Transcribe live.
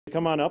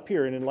come on up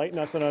here and enlighten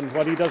us on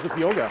what he does with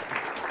yoga.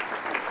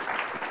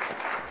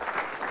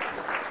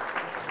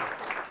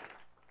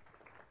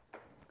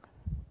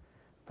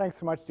 Thanks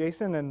so much,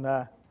 Jason,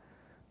 and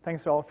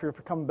thanks all for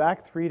coming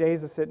back. 3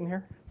 days of sitting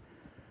here.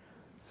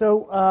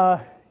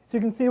 So you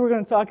can see we're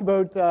going to talk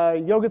about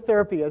yoga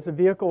therapy as a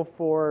vehicle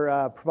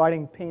for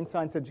providing pain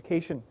science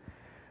education.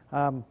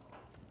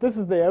 This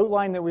is the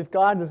outline that we've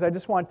got. I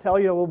just want to tell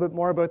you a little bit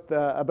more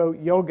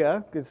about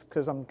yoga,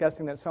 because I'm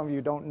guessing that some of you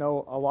don't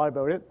know a lot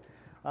about it.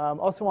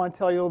 Also want to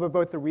tell you a little bit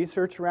about the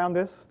research around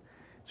this.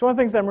 So one of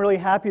the things I'm really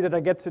happy that I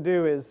get to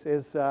do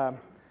is I'm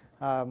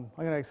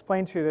going to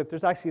explain to you that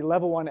there's actually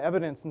level 1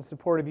 evidence in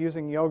support of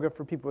using yoga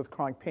for people with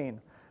chronic pain.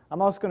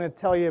 I'm also going to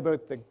tell you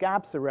about the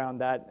gaps around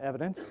that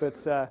evidence, but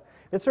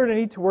it's sort of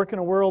neat to work in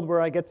a world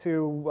where I get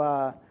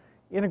to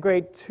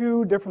integrate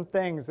 2 different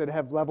things that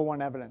have level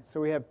 1 evidence. So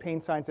we have pain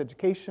science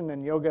education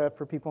and yoga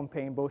for people in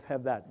pain, both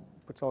have that,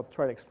 which I'll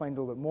try to explain a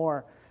little bit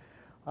more.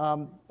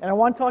 And I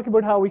want to talk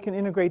about how we can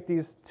integrate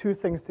these 2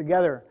 things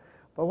together.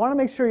 But I want to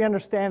make sure you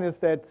understand is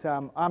that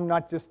I'm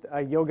not just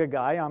a yoga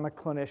guy, I'm a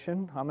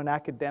clinician, I'm an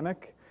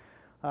academic.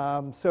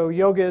 So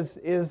yoga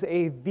is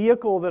a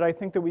vehicle that I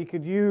think that we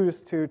could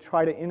use to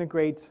try to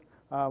integrate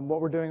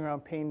what we're doing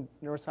around pain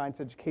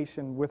neuroscience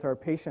education with our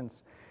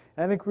patients.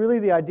 And I think really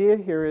the idea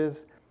here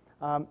is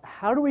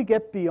how do we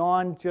get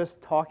beyond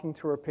just talking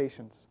to our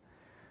patients?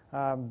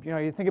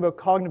 You think about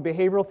cognitive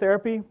behavioral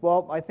therapy.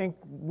 Well, I think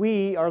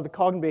we are the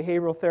cognitive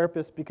behavioral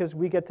therapists because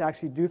we get to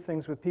actually do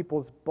things with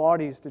people's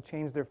bodies to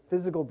change their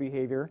physical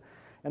behavior,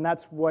 and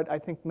that's what I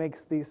think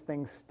makes these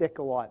things stick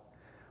a lot.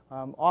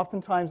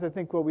 Oftentimes, I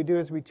think what we do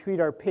is we treat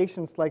our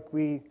patients like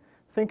we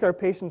think our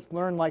patients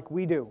learn like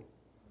we do.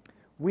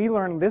 We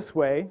learn this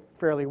way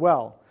fairly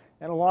well,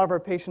 and a lot of our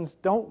patients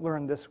don't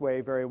learn this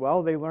way very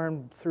well. They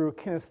learn through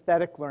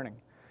kinesthetic learning,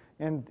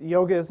 and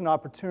yoga is an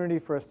opportunity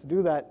for us to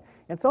do that.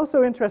 It's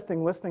also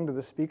interesting listening to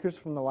the speakers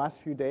from the last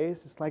few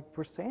days. It's like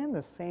we're saying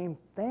the same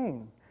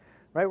thing,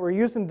 right? We're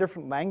using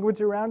different language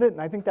around it,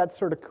 and I think that's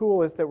sort of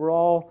cool is that we're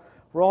all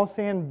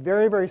saying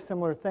very, very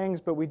similar things,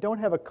 but we don't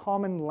have a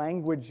common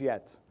language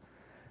yet.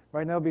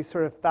 Right now, it'll be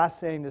sort of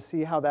fascinating to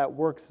see how that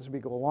works as we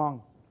go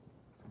along.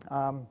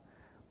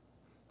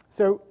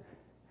 So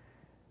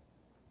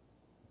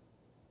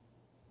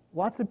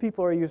lots of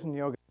people are using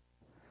yoga.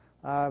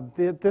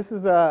 This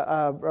is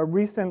a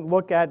recent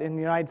look at in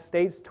the United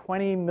States,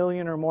 20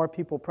 million or more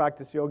people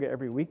practice yoga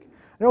every week.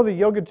 I know the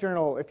Yoga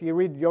Journal, if you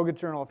read Yoga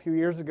Journal a few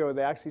years ago,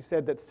 they actually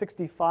said that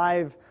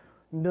 65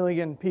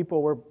 million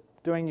people were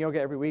doing yoga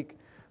every week.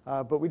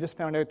 But we just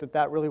found out that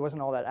that really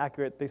wasn't all that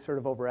accurate. They sort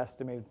of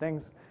overestimated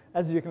things,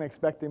 as you can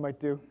expect they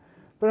might do.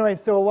 But anyway,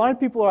 so a lot of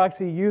people are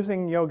actually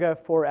using yoga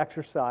for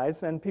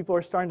exercise, and people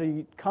are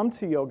starting to come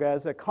to yoga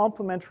as a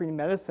complementary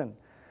medicine.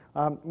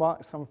 Well,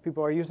 some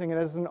people are using it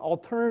as an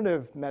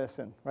alternative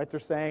medicine, right? They're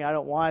saying, I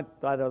don't want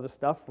that other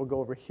stuff, we'll go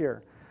over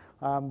here.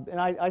 And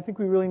I think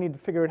we really need to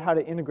figure out how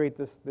to integrate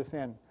this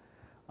in.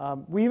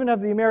 We even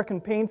have the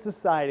American Pain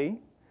Society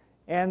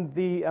and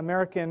the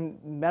American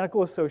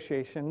Medical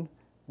Association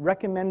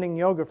recommending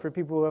yoga for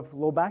people who have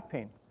low back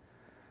pain.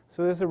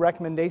 So there's a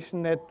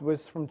recommendation that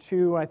was from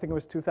Chu, I think it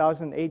was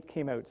 2008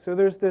 came out. So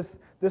there's this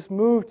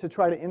move to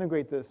try to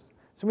integrate this.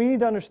 So we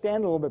need to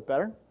understand a little bit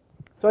better.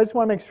 So I just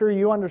want to make sure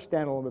you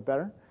understand a little bit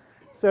better.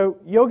 So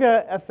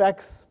yoga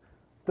affects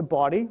the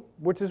body,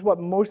 which is what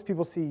most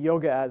people see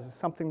yoga as, is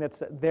something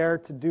that's there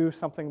to do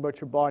something about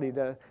your body,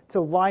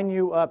 to line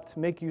you up, to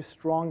make you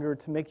stronger,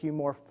 to make you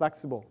more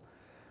flexible.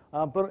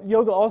 But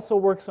yoga also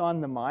works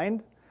on the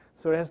mind.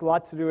 So it has a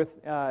lot to do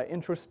with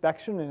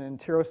introspection and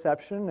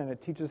interoception, and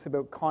it teaches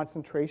about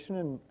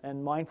concentration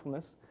and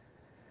mindfulness.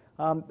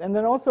 And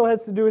then also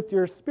has to do with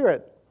your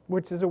spirit,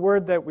 which is a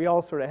word that we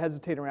all sort of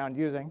hesitate around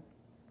using.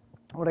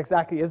 What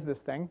exactly is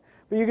this thing?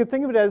 But you could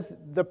think of it as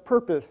the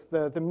purpose,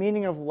 the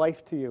meaning of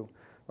life to you.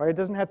 Right? It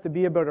doesn't have to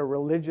be about a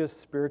religious,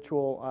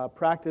 spiritual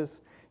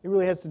practice. It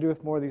really has to do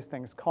with more of these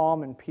things,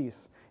 calm and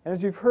peace. And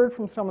as you've heard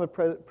from some of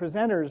the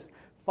presenters,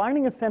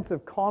 finding a sense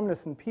of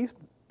calmness and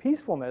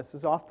peacefulness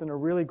is often a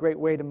really great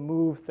way to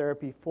move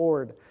therapy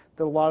forward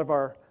that a lot of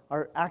our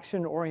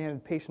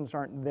action-oriented patients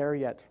aren't there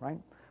yet, right?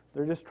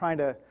 They're just trying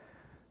to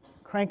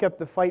crank up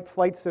the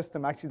fight-flight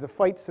system, actually the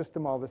fight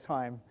system all the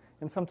time.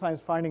 And sometimes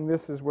finding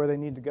this is where they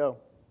need to go.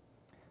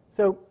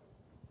 So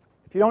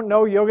if you don't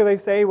know, yoga, they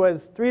say,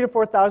 was 3,000 to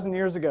 4,000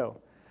 years ago.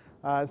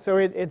 So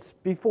it's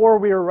before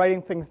we were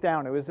writing things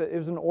down. It was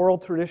an oral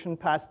tradition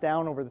passed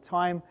down over the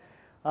time.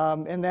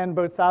 And then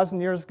about 1,000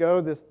 years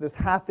ago, this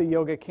hatha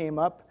yoga came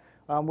up,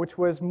 which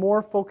was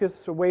more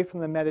focused away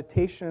from the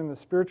meditation and the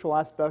spiritual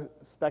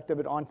aspect of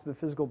it onto the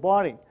physical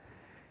body.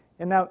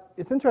 And now,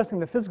 it's interesting,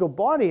 the physical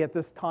body at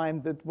this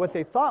time, that what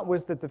they thought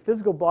was that the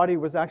physical body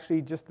was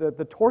actually just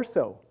the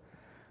torso.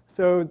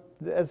 So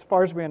as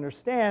far as we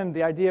understand,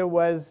 the idea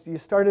was you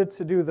started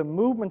to do the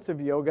movements of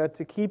yoga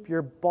to keep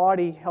your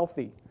body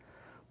healthy.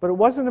 But it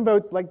wasn't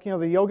about, like,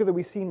 the yoga that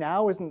we see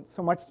now isn't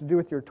so much to do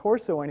with your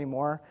torso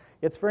anymore.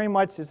 It's very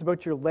much, it's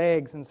about your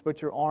legs and it's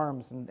about your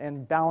arms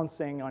and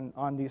balancing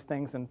on these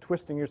things and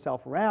twisting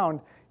yourself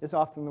around is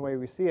often the way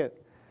we see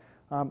it.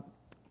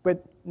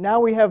 But now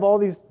we have all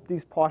these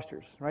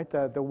postures, right?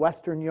 The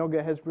Western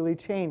yoga has really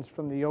changed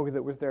from the yoga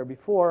that was there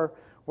before,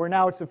 where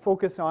now it's a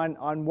focus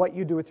on what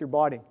you do with your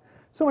body.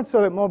 So much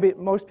so that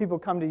most people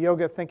come to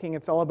yoga thinking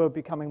it's all about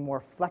becoming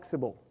more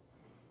flexible,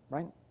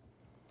 right?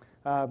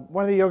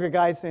 One of the yoga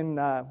guys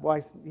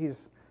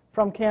he's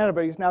from Canada,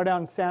 but he's now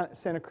down in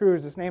Santa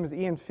Cruz. His name is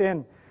Ian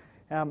Finn.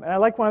 And I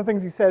like one of the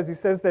things he says. He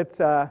says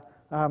that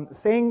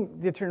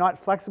saying that you're not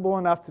flexible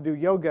enough to do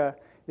yoga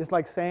is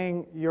like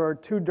saying you're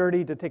too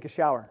dirty to take a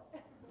shower.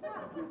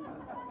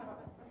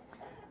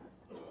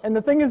 And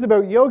the thing is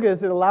about yoga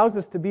is it allows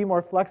us to be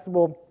more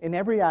flexible in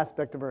every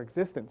aspect of our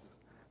existence,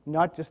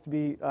 not just to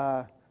be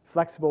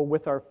flexible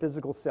with our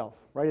physical self,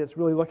 right? It's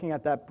really looking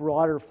at that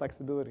broader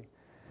flexibility.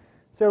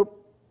 So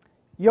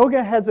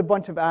yoga has a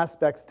bunch of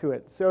aspects to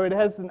it. So it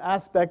has an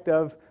aspect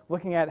of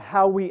looking at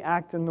how we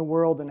act in the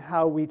world and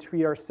how we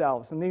treat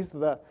ourselves. And these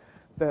are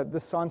the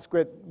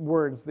Sanskrit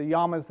words, the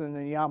yamas and the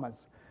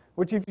niyamas,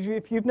 which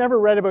if you've never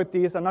read about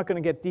these, I'm not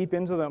going to get deep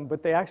into them,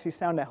 but they actually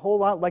sound a whole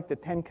lot like the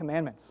 10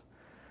 Commandments.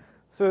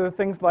 So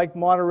things like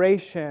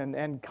moderation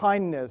and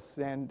kindness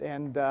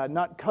and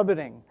not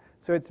coveting.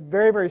 So it's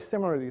very, very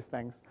similar to these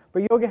things.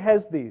 But yoga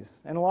has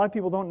these, and a lot of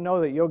people don't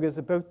know that yoga is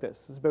about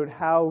this. It's about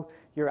how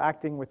you're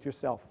acting with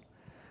yourself.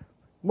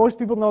 Most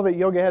people know that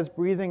yoga has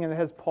breathing and it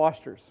has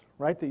postures,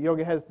 right? That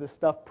yoga has this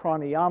stuff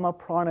pranayama.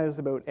 Prana is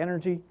about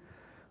energy,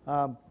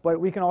 but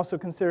we can also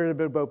consider it a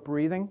bit about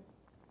breathing.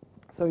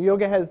 So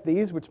yoga has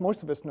these, which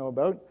most of us know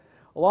about.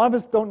 A lot of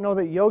us don't know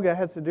that yoga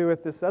has to do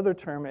with this other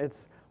term.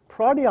 It's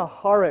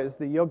pratyahara is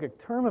the yogic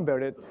term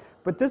about it,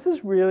 but this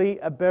is really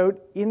about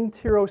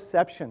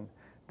interoception.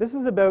 This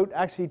is about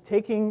actually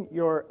taking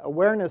your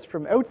awareness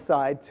from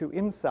outside to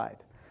inside,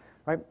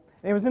 right?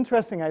 And it was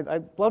interesting.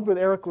 I loved what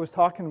Erica was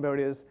talking about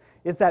is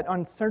that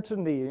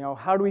uncertainty.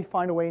 How do we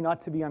find a way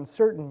not to be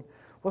uncertain?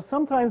 Well,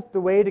 sometimes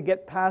the way to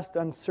get past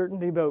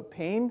uncertainty about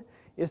pain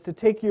is to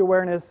take your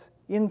awareness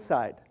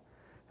inside.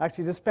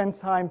 Actually, to spend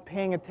time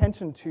paying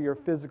attention to your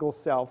physical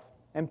self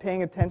and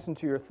paying attention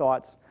to your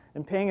thoughts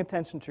and paying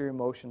attention to your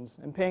emotions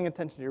and paying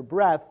attention to your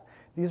breath.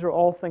 These are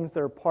all things that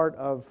are part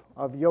of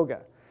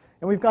yoga.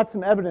 And we've got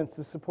some evidence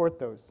to support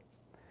those.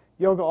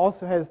 Yoga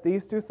also has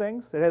these two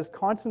things. It has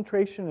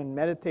concentration and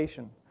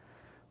meditation.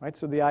 Right?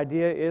 So the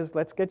idea is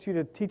let's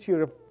teach you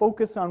to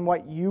focus on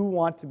what you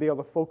want to be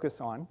able to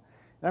focus on. And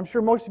I'm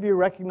sure most of you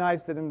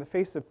recognize that in the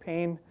face of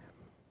pain,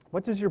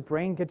 what does your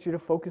brain get you to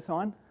focus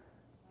on?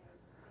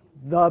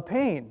 The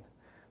pain.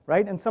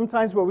 Right? And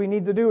sometimes what we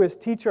need to do is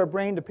teach our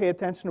brain to pay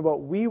attention to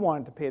what we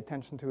want it to pay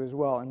attention to as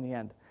well in the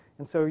end.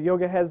 And so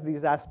yoga has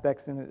these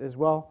aspects in it as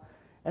well.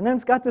 And then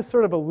it's got this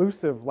sort of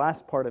elusive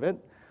last part of it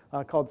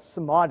called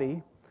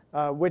samadhi,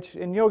 which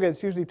in yoga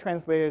is usually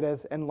translated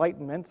as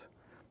enlightenment.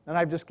 And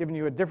I've just given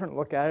you a different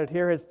look at it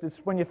here. It's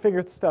just when you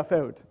figure stuff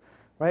out,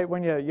 right?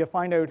 When you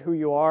find out who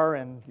you are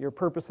and your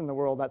purpose in the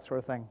world, that sort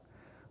of thing.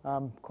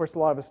 Of course, a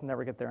lot of us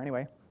never get there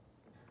anyway.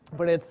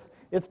 But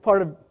it's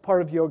part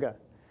of yoga.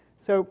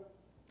 So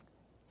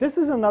this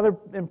is another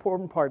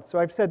important part. So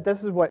I've said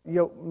this is what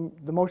the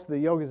most of the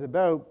yoga is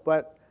about,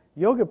 but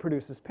yoga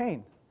produces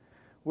pain.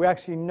 We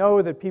actually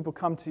know that people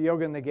come to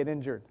yoga and they get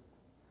injured,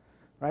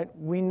 right?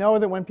 We know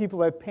that when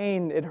people have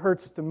pain, it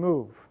hurts to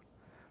move.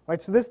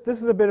 Right, so this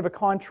is a bit of a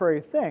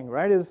contrary thing,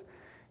 right? Is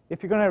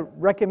if you're going to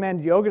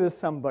recommend yoga to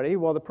somebody,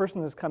 well, the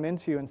person has come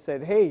into you and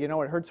said, hey, it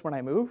hurts when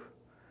I move.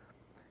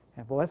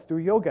 And well, let's do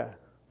yoga.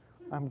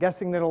 I'm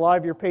guessing that a lot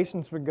of your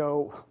patients would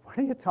go, what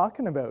are you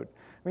talking about?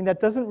 I mean, that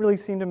doesn't really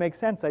seem to make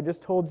sense. I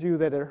just told you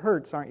that it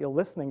hurts. Aren't you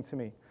listening to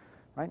me?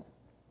 Right?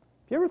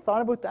 Have you ever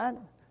thought about that?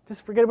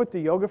 Just forget about the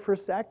yoga for a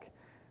sec.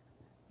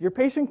 Your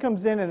patient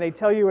comes in and they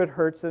tell you it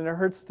hurts and it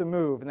hurts to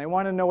move, and they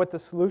want to know what the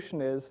solution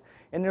is,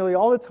 and nearly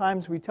all the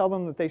times we tell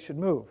them that they should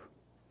move.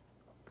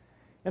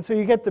 And so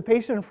you get the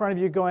patient in front of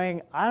you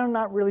going, I'm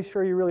not really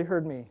sure you really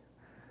heard me,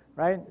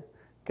 right?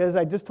 Because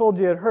I just told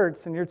you it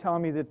hurts and you're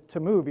telling me to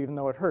move even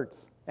though it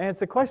hurts. And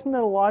it's a question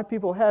that a lot of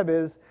people have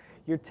is,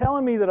 you're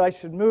telling me that I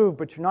should move,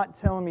 but you're not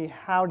telling me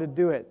how to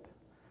do it,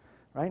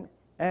 right?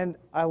 And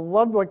I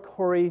loved what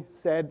Corey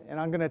said, and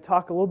I'm going to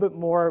talk a little bit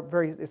more,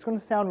 it's going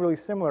to sound really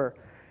similar.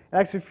 And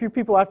actually, a few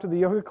people after the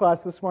yoga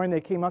class this morning, they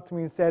came up to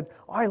me and said,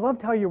 oh, I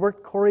loved how you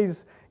worked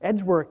Corey's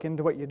edge work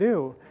into what you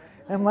do.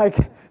 And I'm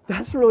like,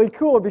 that's really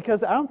cool,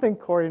 because I don't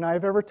think Corey and I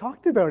have ever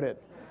talked about it,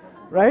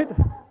 right?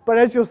 But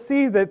as you'll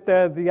see, that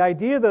the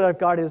idea that I've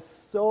got is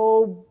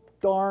so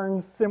darn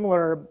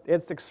similar,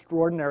 it's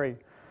extraordinary.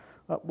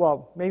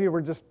 Well, maybe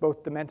we're just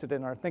both demented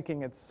in our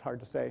thinking. It's hard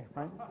to say,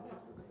 right?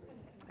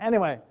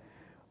 Anyway,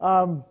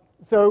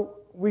 so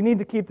we need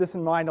to keep this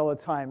in mind all the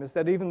time, is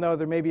that even though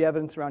there may be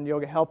evidence around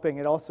yoga helping,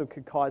 it also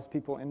could cause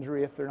people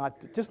injury if they're not,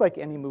 just like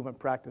any movement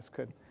practice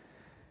could.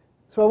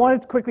 So I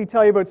wanted to quickly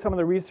tell you about some of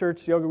the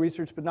research, yoga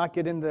research, but not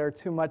get into there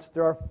too much.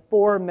 There are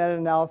 4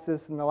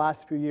 meta-analyses in the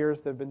last few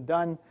years that have been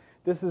done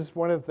This is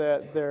one of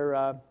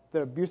the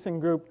Busing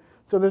group.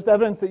 So there's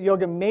evidence that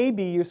yoga may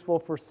be useful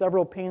for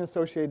several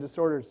pain-associated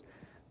disorders.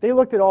 They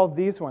looked at all of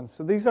these ones.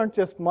 So these aren't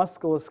just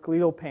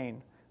musculoskeletal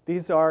pain.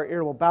 These are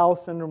irritable bowel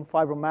syndrome,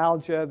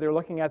 fibromyalgia. They're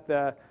looking at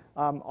the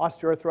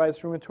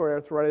osteoarthritis, rheumatoid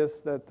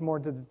arthritis, the more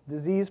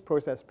disease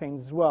process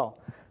pains as well.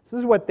 So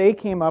this is what they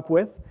came up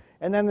with.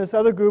 And then this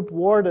other group,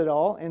 Ward et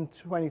al., in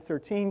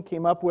 2013,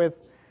 came up with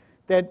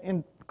that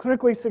in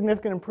clinically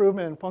significant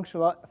improvement in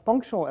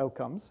functional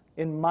outcomes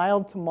in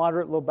mild to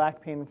moderate low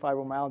back pain and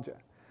fibromyalgia.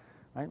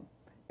 Right?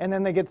 And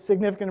then they get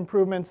significant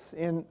improvements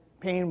in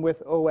pain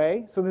with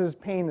OA. So this is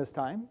pain this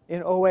time,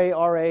 in OA,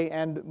 RA,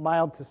 and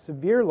mild to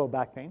severe low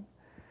back pain.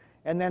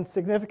 And then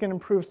significant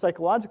improved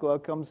psychological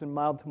outcomes in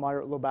mild to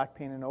moderate low back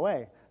pain and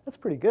OA. That's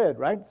pretty good,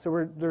 right?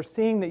 So they're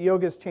seeing that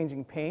yoga is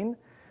changing pain.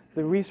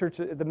 The research,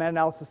 the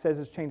meta-analysis says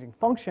it's changing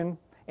function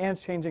and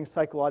it's changing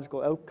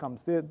psychological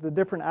outcomes, the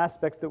different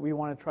aspects that we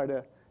want to try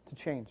to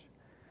change.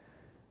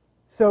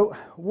 So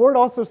Ward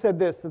also said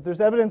this, that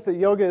there's evidence that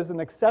yoga is an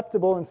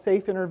acceptable and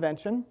safe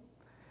intervention.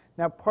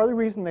 Now, part of the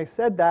reason they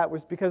said that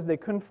was because they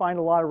couldn't find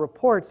a lot of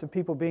reports of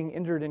people being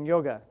injured in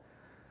yoga,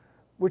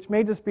 which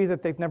may just be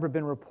that they've never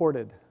been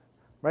reported.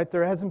 Right?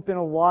 There hasn't been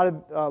a lot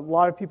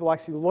of people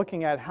actually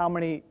looking at how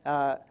many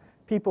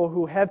people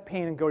who have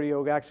pain and go to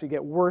yoga actually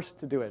get worse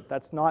to do it.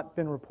 That's not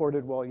been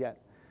reported well yet.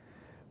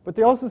 But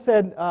they also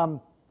said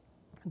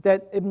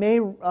that it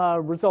may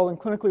result in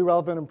clinically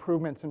relevant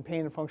improvements in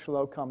pain and functional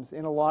outcomes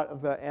in a lot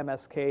of the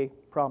MSK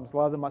problems, a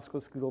lot of the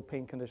musculoskeletal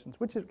pain conditions,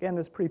 which again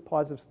is pretty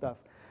positive stuff.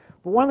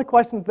 But one of the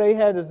questions they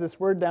had is this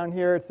word down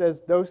here. It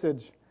says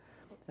dosage.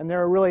 And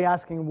they're really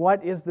asking,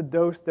 what is the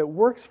dose that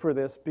works for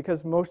this?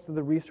 Because most of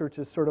the research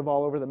is sort of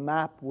all over the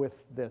map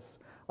with this.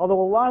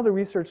 Although a lot of the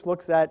research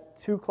looks at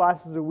 2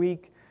 classes a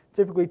week,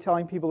 typically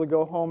telling people to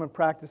go home and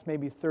practice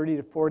maybe 30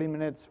 to 40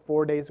 minutes,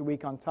 4 days a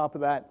week on top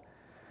of that.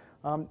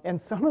 And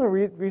some of the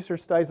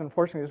research studies,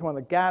 unfortunately, is one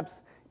of the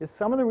gaps, is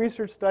some of the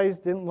research studies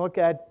didn't look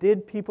at,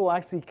 did people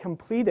actually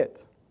complete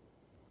it?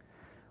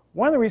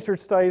 One of the research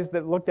studies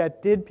that looked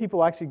at, did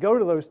people actually go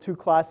to those 2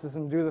 classes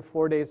and do the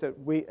 4 days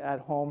at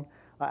home,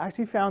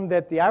 actually found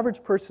that the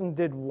average person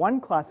did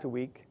 1 class a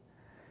week,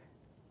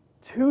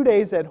 2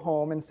 days at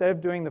home. Instead of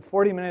doing the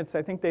 40 minutes,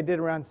 I think they did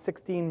around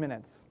 16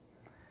 minutes.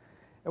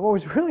 And what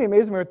was really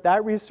amazing about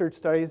that research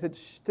study is it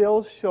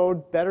still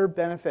showed better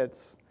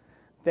benefits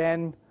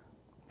than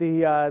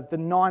the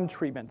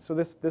non-treatment. So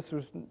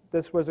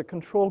this was a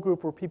control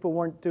group where people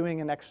weren't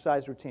doing an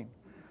exercise routine,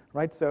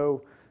 right?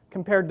 So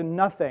compared to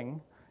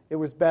nothing, it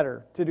was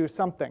better to do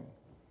something,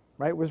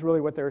 right? Was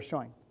really what they were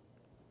showing.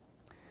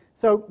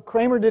 So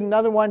Kramer did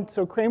another one.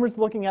 So Kramer's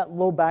looking at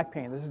low back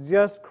pain. This is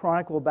just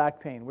chronic low back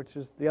pain, which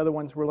is the other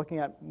ones we're looking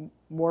at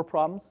more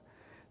problems.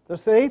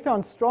 So they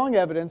found strong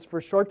evidence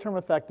for short-term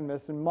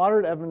effectiveness and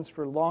moderate evidence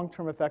for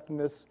long-term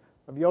effectiveness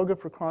of yoga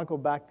for chronic low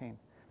back pain.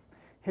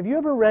 Have you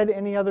ever read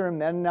any other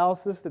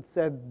meta-analysis that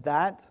said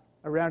that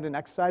around an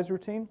exercise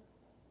routine?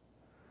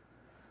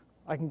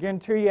 I can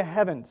guarantee you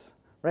haven't,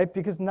 right?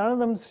 Because none of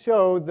them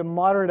show the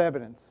moderate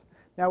evidence.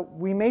 Now,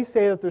 we may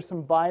say that there's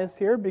some bias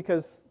here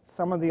because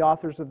some of the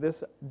authors of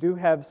this do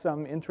have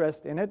some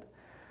interest in it,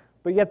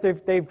 but yet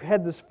they've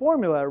had this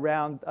formula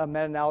around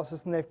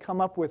meta-analysis and they've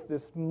come up with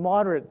this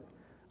moderate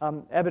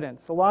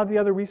evidence. A lot of the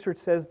other research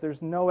says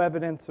there's no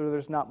evidence or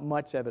there's not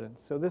much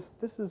evidence. So this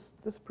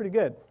is pretty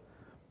good.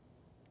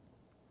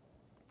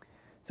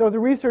 So the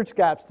research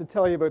gaps, to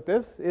tell you about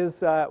this,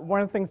 is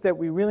one of the things that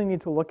we really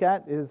need to look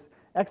at is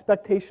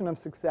expectation of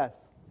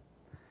success.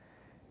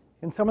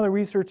 And some of the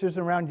researchers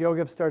around yoga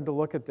have started to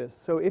look at this.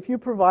 So if you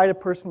provide a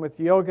person with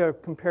yoga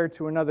compared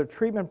to another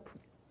treatment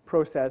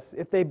process,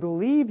 if they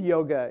believe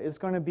yoga is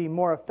going to be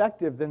more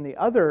effective than the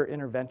other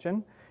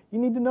intervention, you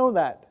need to know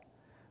that.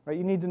 Right?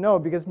 You need to know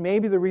because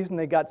maybe the reason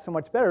they got so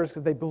much better is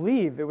because they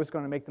believe it was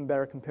going to make them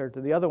better compared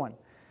to the other one.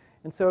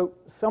 And so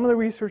some of the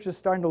research is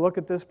starting to look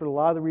at this, but a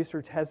lot of the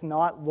research has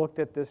not looked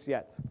at this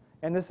yet.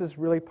 And this is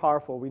really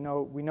powerful. We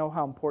know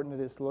how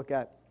important it is to look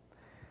at.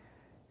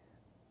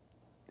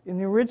 In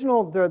the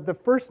original, the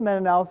first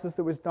meta-analysis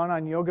that was done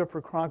on yoga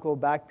for chronic low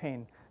back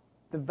pain,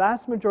 the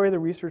vast majority of the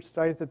research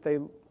studies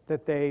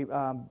that they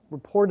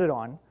reported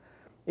on,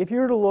 if you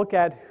were to look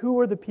at who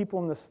were the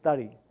people in the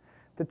study,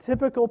 the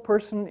typical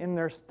person in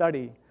their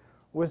study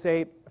was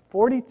a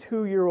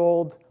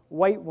 42-year-old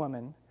white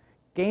woman,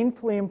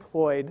 gainfully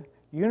employed,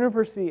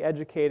 university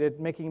educated,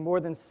 making more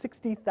than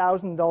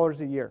 $60,000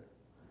 a year.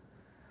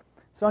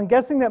 So I'm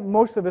guessing that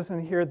most of us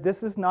in here,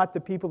 this is not the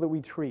people that we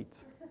treat.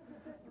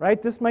 Right?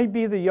 This might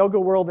be the yoga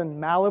world in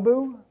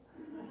Malibu,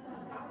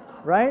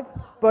 right?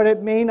 But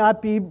it may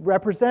not be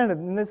representative.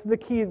 And this is the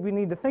key we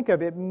need to think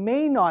of. It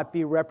may not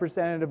be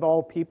representative of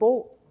all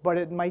people, but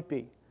it might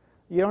be.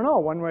 You don't know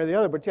one way or the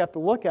other, but you have to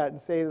look at it and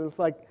say, it's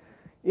like,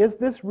 is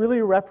this really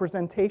a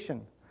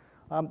representation?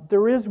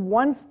 There is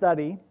one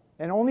study,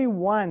 and only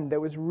one, that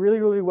was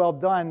really, really well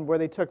done, where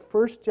they took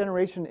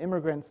first-generation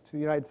immigrants to the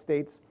United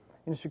States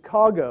in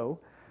Chicago,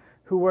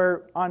 who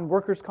were on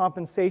workers'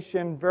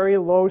 compensation, very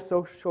low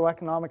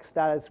socioeconomic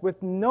status,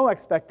 with no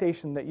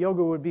expectation that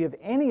yoga would be of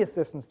any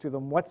assistance to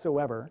them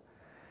whatsoever,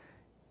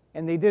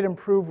 and they did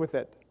improve with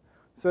it.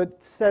 So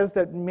it says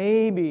that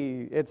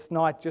maybe it's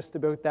not just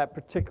about that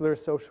particular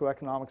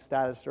socioeconomic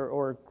status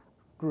or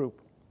group.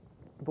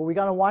 But we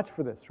got to watch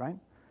for this, right?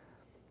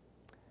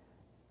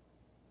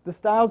 The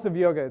styles of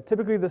yoga.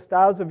 Typically the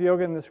styles of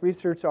yoga in this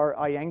research are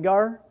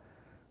Iyengar,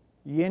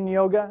 Yin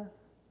Yoga.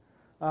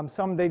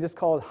 Some they just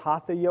call it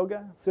Hatha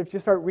Yoga. So if you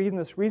start reading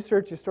this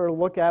research, you start to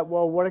look at,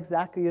 well, what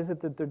exactly is it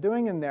that they're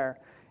doing in there?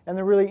 And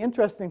the really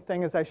interesting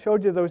thing is I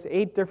showed you those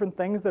 8 different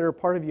things that are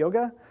part of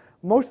yoga.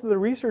 Most of the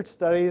research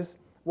studies,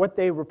 what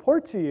they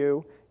report to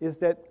you is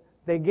that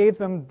they gave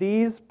them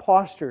these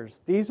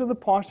postures. These are the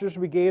postures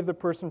we gave the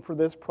person for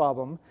this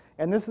problem,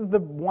 and this is the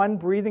one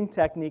breathing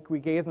technique we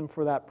gave them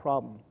for that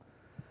problem.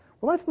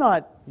 Well, that's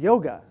not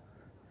yoga,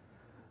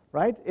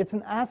 right? It's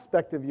an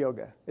aspect of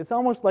yoga. It's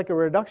almost like a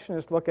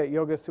reductionist look at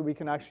yoga so we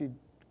can actually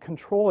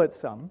control it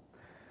some.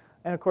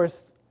 And of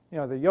course, you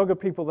know, the yoga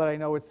people that I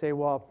know would say,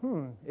 well,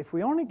 if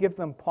we only give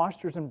them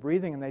postures and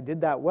breathing and they did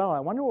that well, I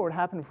wonder what would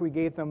happen if we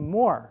gave them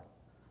more.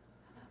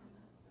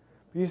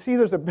 You see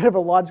there's a bit of a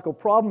logical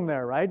problem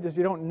there, right? Because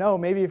you don't know,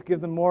 maybe if you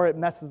give them more, it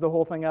messes the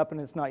whole thing up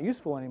and it's not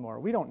useful anymore.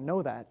 We don't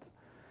know that,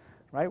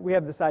 right? We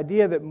have this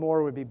idea that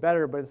more would be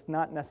better, but it's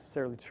not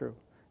necessarily true.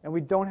 And we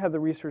don't have the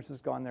research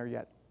that's gone there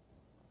yet.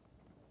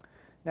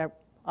 Now,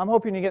 I'm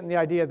hoping you're getting the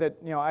idea that,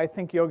 you know, I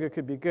think yoga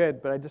could be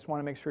good, but I just want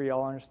to make sure you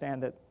all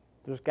understand that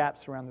there's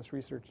gaps around this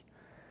research.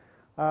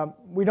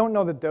 We don't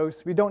know the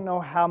dose. We don't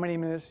know how many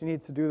minutes you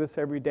need to do this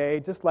every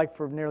day. Just like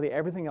for nearly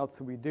everything else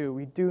that we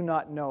do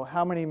not know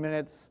how many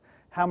minutes,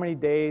 how many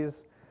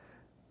days.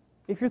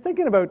 If you're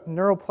thinking about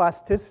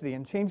neuroplasticity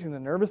and changing the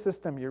nervous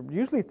system, you're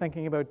usually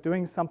thinking about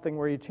doing something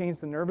where you change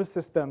the nervous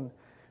system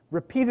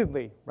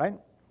repeatedly, right?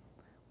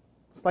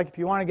 It's like if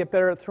you want to get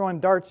better at throwing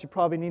darts, you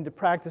probably need to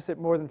practice it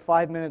more than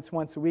 5 minutes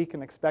once a week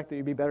and expect that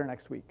you'll be better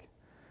next week.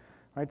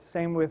 Right?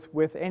 Same with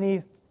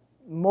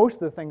most of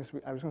the things,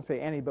 I was going to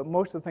say any, but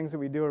most of the things that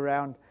we do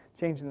around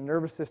changing the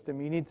nervous system,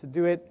 you need to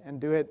do it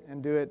and do it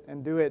and do it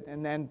and do it,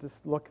 and then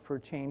just look for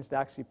change to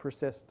actually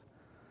persist.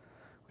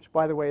 Which,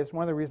 by the way, is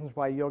one of the reasons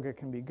why yoga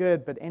can be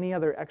good, but any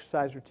other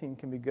exercise routine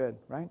can be good,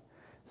 right?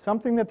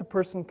 Something that the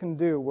person can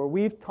do where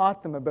we've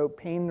taught them about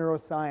pain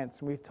neuroscience,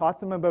 and we've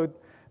taught them about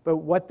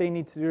what they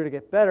need to do to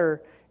get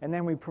better, and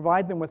then we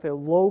provide them with a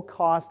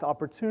low-cost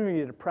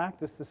opportunity to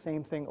practice the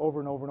same thing over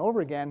and over and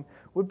over again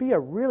would be a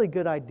really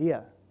good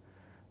idea,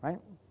 right?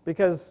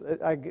 Because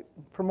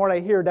from what I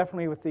hear,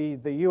 definitely with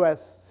the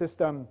U.S.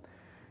 system,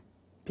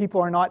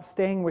 people are not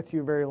staying with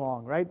you very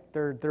long, right?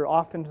 They're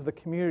off into the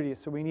community,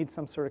 so we need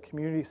some sort of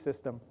community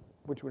system,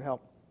 which would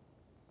help.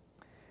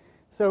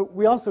 So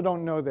we also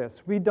don't know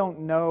this. We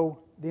don't know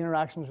the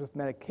interactions with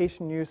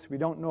medication use. We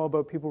don't know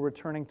about people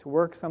returning to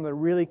work. Some of the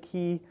really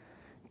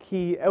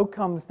key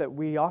outcomes that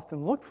we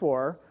often look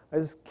for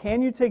is,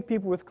 can you take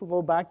people with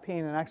low back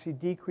pain and actually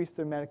decrease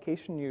their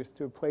medication use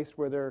to a place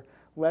where they're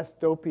less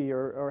dopey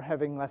or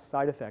having less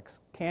side effects?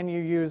 Can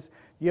you use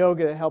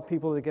yoga to help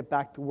people to get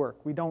back to work?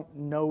 We don't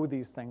know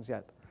these things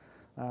yet.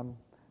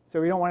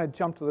 So we don't want to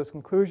jump to those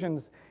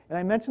conclusions. And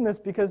I mention this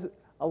because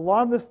a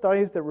lot of the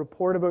studies that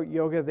report about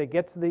yoga, they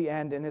get to the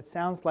end and it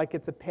sounds like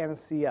it's a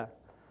panacea.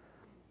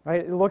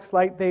 Right? It looks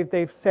like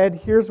they've said,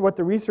 here's what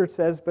the research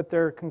says, but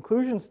their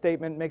conclusion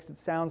statement makes it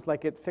sound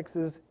like it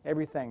fixes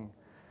everything,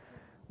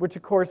 which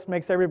of course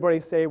makes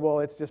everybody say, well,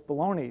 it's just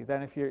baloney.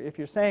 Then if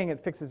you're saying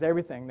it fixes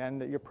everything,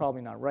 then you're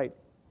probably not right.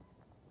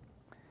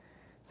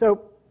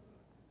 So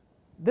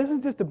this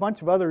is just a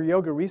bunch of other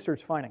yoga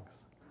research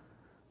findings,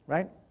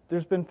 right?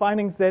 There's been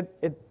findings that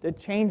it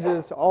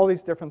changes all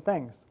these different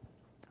things,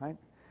 right?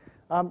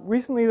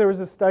 Recently there was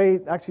a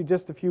study, actually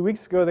just a few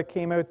weeks ago, that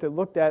came out that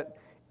looked at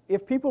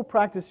if people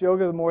practice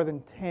yoga more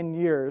than 10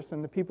 years,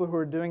 and the people who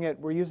are doing it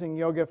were using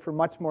yoga for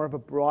much more of a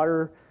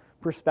broader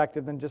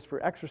perspective than just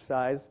for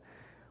exercise,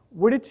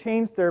 would it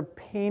change their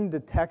pain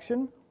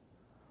detection?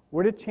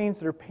 Would it change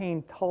their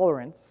pain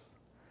tolerance?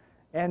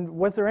 And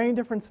was there any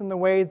difference in the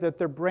way that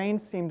their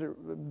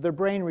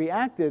brain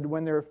reacted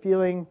when they were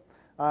feeling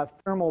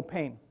thermal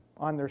pain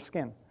on their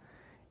skin?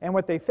 And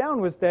what they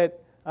found was that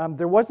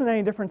there wasn't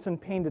any difference in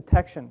pain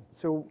detection.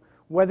 So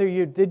whether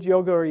you did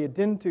yoga or you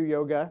didn't do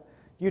yoga,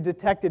 you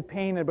detected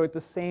pain at about the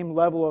same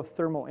level of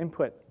thermal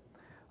input.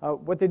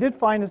 What they did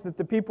find is that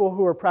the people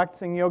who were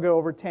practicing yoga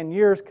over 10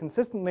 years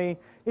consistently,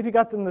 if you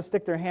got them to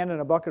stick their hand in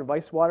a bucket of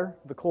ice water,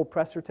 the cold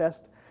pressor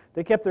test,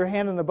 they kept their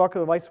hand in the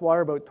bucket of ice water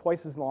about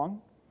twice as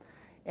long,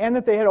 and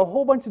that they had a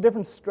whole bunch of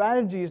different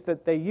strategies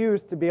that they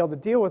used to be able to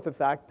deal with the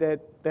fact that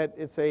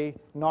it's a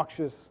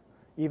noxious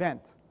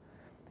event.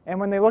 And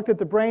when they looked at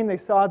the brain, they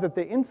saw that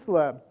the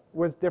insula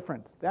was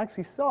different. They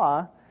actually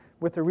saw,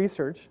 with the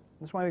research,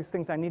 this is one of these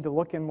things I need to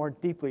look in more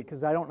deeply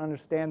because I don't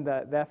understand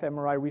the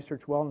fMRI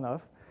research well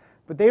enough.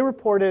 But they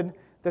reported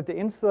that the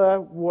insula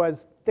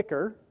was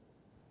thicker,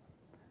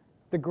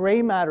 the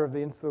gray matter of the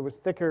insula was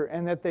thicker,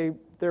 and that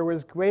there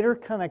was greater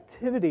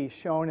connectivity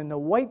shown in the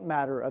white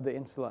matter of the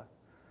insula,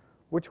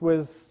 which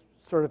was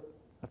sort of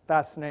a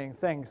fascinating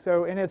thing.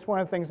 So, and it's one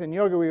of the things in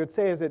yoga we would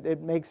say is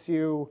it makes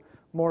you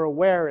more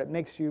aware, it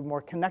makes you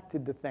more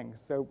connected to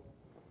things. So we'll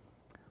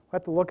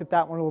have to look at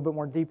that one a little bit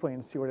more deeply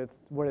and see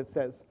what it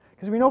says.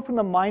 Because we know from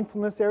the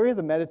mindfulness area,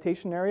 the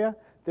meditation area,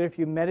 that if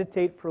you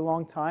meditate for a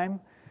long time,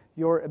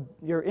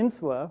 your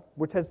insula,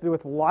 which has to do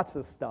with lots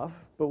of stuff,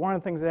 but one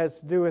of the things it has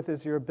to do with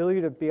is your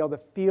ability to be able to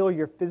feel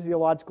your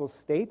physiological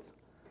state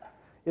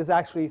is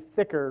actually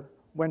thicker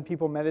when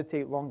people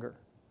meditate longer.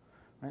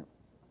 Right?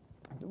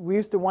 We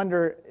used to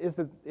wonder, is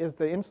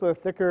the insula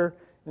thicker,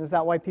 and is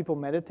that why people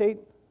meditate?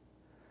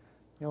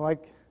 You know,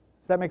 like,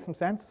 does that make some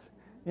sense?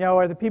 You know,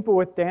 are the people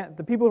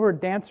who are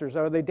dancers,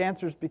 are they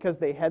dancers because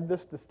they had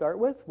this to start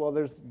with? Well,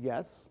 there's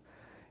yes.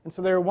 And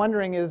so they were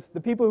wondering, is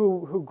the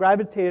people who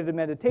gravitated to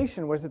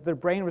meditation, was that their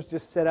brain was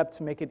just set up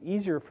to make it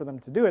easier for them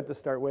to do it to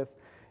start with?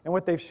 And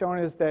what they've shown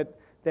is that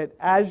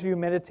as you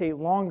meditate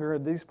longer,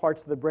 these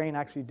parts of the brain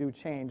actually do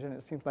change, and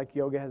it seems like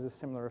yoga has a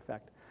similar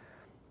effect.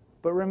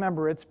 But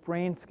remember, it's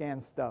brain scan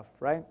stuff,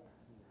 right?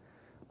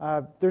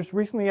 There's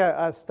recently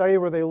a study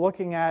where they're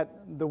looking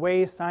at the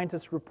way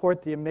scientists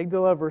report the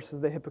amygdala versus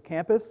the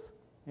hippocampus,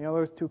 you know,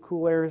 those two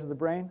cool areas of the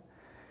brain.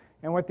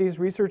 And what these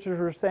researchers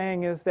are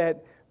saying is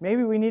that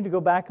maybe we need to go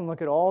back and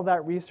look at all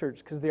that research,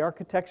 because the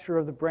architecture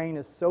of the brain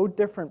is so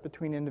different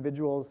between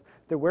individuals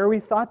that where we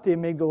thought the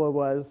amygdala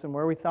was and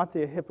where we thought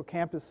the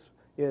hippocampus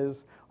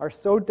are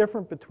so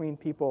different between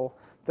people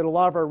that a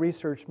lot of our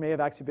research may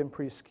have actually been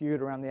pretty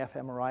skewed around the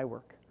fMRI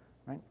work.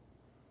 Right?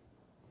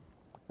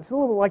 It's a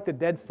little bit like the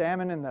dead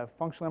salmon in the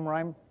functional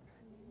MRI.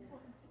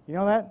 You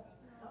know that?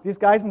 These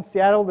guys in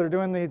Seattle, they're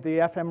doing the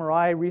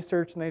fMRI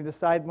research, and they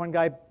decide one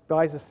guy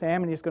buys a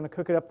salmon, he's going to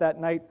cook it up that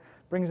night,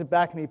 brings it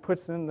back, and he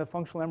puts it in the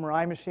functional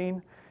MRI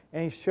machine,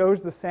 and he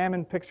shows the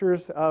salmon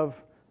pictures of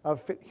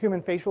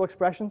human facial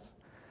expressions.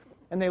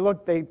 And they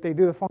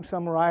do the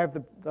functional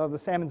MRI of the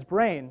salmon's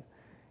brain.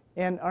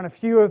 And on a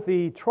few of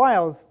the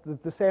trials,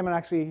 the salmon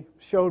actually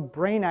showed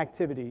brain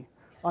activity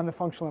on the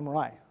functional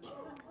MRI.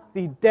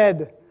 The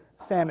dead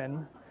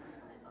salmon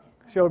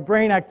showed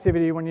brain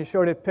activity when you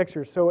showed it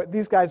pictures. So what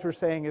these guys were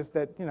saying is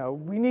that, you know,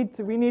 we need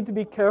to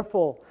be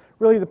careful.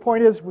 Really, the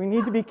point is we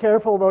need to be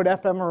careful about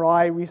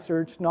fMRI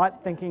research,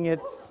 not thinking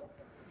it's,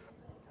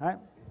 right?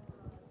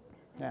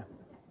 Yeah.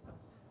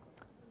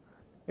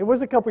 It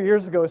was a couple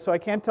years ago, so I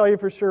can't tell you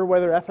for sure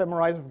whether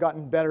fMRIs have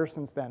gotten better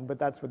since then, but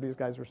that's what these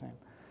guys were saying.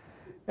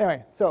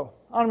 Anyway, so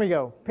on we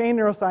go. Pain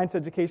neuroscience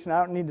education. I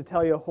don't need to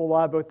tell you a whole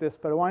lot about this,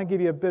 but I want to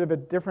give you a bit of a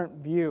different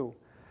view.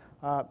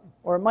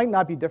 Or it might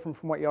not be different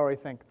from what you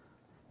already think.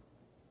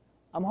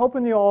 I'm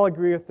hoping you all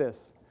agree with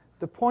this.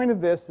 The point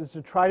of this is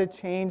to try to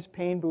change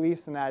pain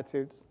beliefs and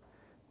attitudes,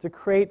 to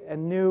create a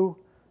new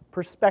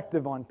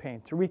perspective on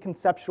pain, to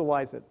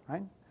reconceptualize it,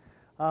 right?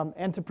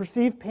 And to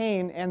perceive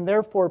pain and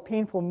therefore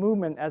painful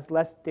movement as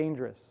less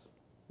dangerous.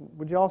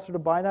 Would you all sort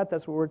of buy that?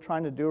 That's what we're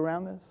trying to do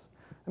around this?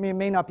 I mean, it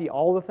may not be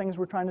all the things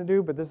we're trying to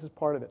do, but this is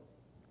part of it.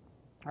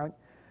 All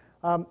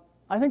right?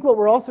 I think what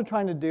we're also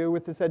trying to do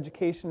with this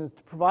education is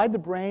to provide the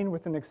brain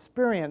with an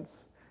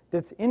experience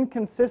that's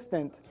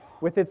inconsistent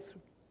with its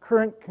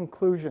current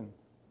conclusion.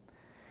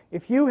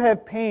 If you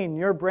have pain,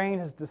 your brain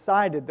has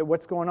decided that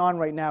what's going on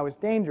right now is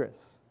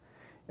dangerous.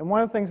 And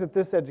one of the things that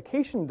this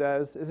education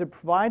does is it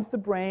provides the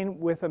brain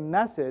with a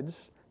message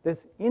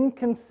that's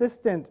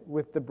inconsistent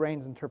with the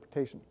brain's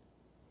interpretation.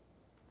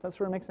 Does that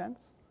sort of make sense?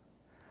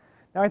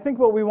 Now, I think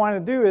what we want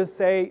to do is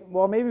say,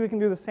 well, maybe we can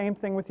do the same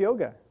thing with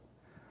yoga.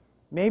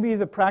 Maybe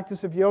the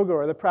practice of yoga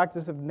or the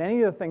practice of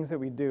many of the things that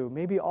we do,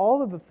 maybe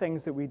all of the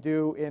things that we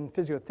do in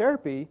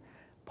physiotherapy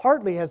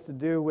partly has to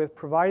do with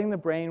providing the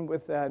brain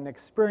with an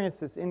experience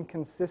that's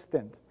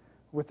inconsistent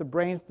with the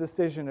brain's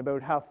decision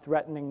about how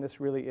threatening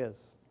this really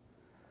is.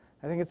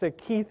 I think it's a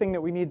key thing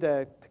that we need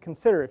to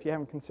consider if you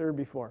haven't considered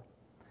before.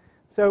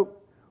 So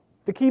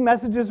the key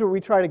messages that we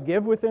try to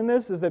give within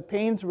this is that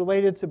pain's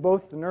related to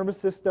both the nervous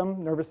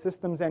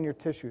systems, and your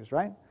tissues,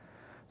 right?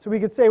 So we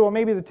could say, well,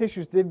 maybe the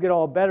tissues did get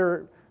all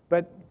better,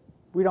 but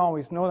we don't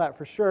always know that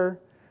for sure.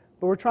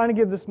 But we're trying to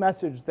give this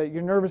message that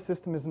your nervous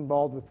system is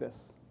involved with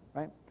this,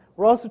 right?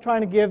 We're also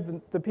trying to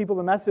give the people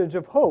the message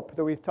of hope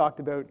that we've talked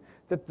about,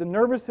 that the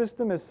nervous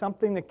system is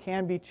something that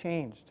can be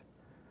changed.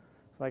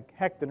 It's like,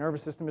 heck, the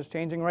nervous system is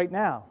changing right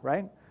now,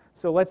 right?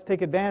 So let's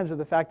take advantage of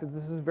the fact that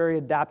this is a very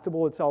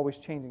adaptable, it's always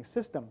changing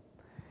system.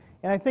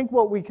 And I think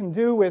what we can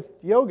do with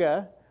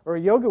yoga, or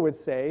yoga would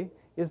say,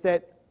 is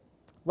that,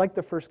 like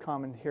the first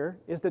comment here,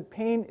 is that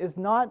pain is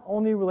not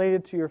only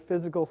related to your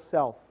physical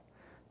self.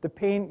 The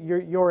pain,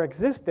 your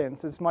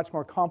existence is much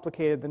more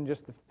complicated than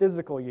just the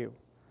physical you.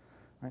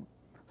 Right?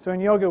 So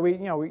in yoga,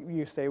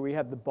 you say we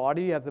have the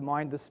body, you have the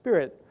mind, the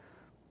spirit.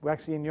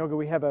 Actually, in yoga,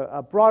 we have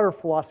a broader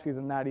philosophy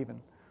than that even.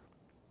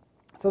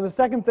 So the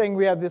second thing,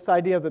 we have this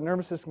idea of the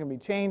nervous system can be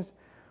changed.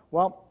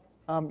 Well,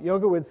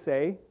 yoga would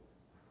say,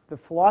 the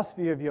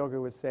philosophy of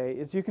yoga would say,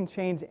 is you can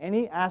change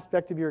any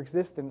aspect of your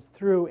existence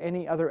through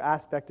any other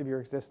aspect of your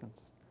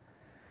existence.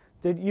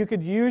 That you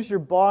could use your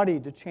body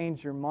to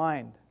change your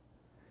mind.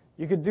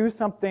 You could do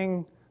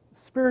something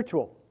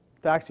spiritual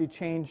to actually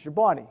change your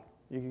body.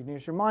 You can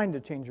use your mind to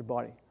change your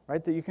body,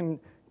 right? That you can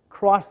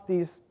cross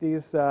these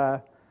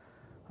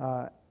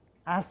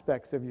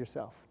aspects of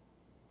yourself.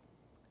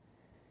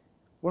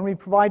 When we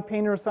provide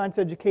pain neuroscience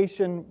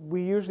education,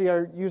 we usually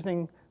are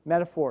using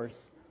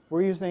metaphors.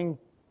 We're using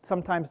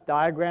sometimes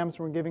diagrams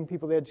when we're giving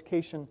people the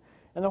education.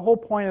 And the whole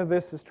point of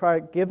this is try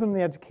to give them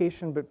the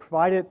education, but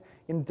provide it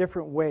in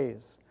different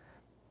ways.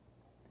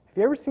 Have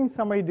you ever seen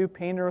somebody do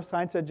pain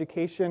neuroscience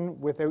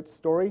education without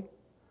story?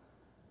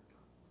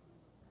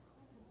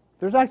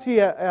 There's actually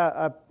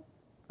a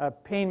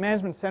pain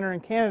management center in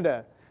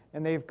Canada,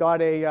 and they've got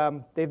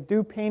they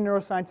do pain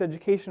neuroscience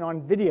education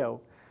on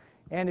video.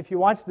 And if you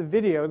watch the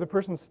video, the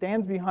person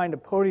stands behind a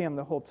podium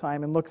the whole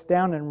time and looks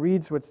down and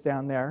reads what's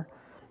down there.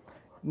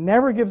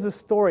 Never gives a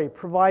story,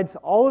 provides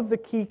all of the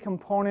key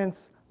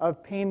components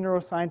of pain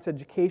neuroscience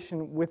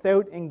education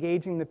without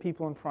engaging the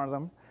people in front of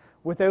them,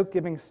 without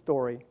giving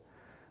story,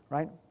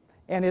 right?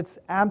 And it's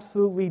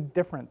absolutely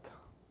different.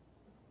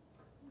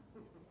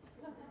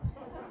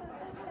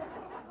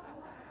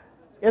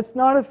 It's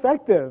not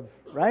effective,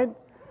 right?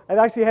 I've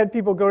actually had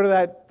people go to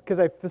that because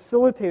I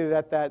facilitated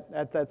at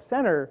that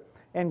center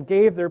and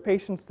gave their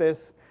patients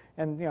this,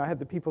 and I had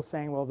the people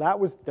saying, well, that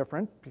was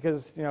different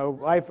because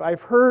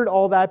I've heard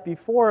all that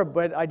before,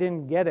 but I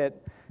didn't get it,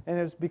 and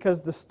it was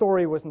because the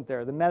story wasn't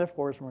there, the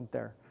metaphors weren't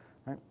there,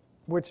 right?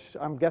 Which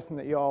I'm guessing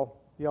that you all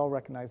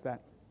recognize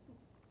that.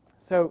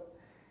 So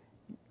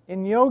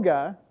in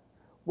yoga,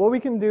 what we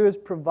can do is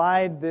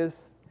provide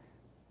this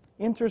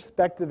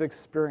introspective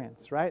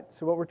experience, right?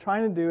 So what we're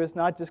trying to do is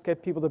not just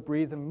get people to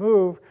breathe and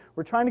move,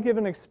 we're trying to give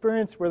an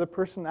experience where the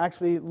person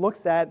actually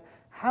looks at,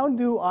 how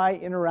do I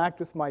interact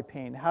with my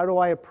pain? How do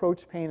I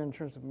approach pain in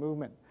terms of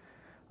movement?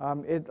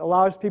 It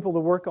allows people to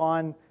work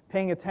on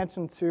paying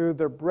attention to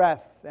their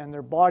breath and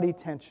their body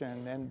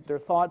tension and their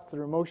thoughts,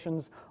 their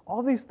emotions.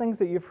 All these things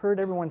that you've heard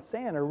everyone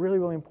saying are really,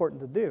 really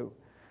important to do,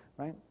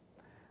 right?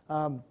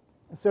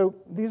 So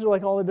these are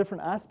like all the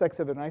different aspects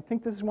of it. And I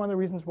think this is one of the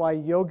reasons why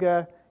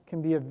yoga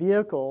can be a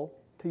vehicle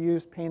to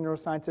use pain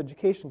neuroscience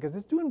education, because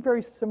it's doing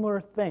very similar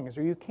things,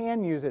 or you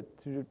can use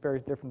it to do very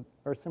different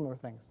or similar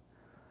things.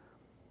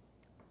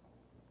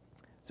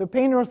 So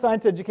pain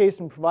neuroscience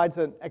education provides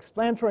an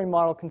explanatory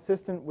model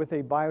consistent with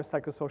a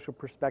biopsychosocial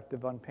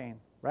perspective on pain,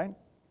 right?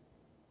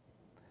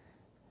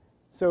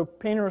 So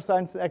pain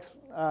neuroscience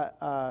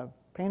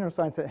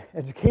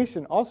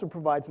education also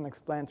provides an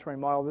explanatory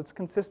model that's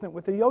consistent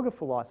with the yoga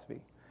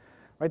philosophy,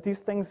 right?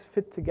 These things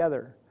fit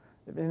together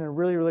in a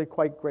really, really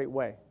quite great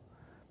way.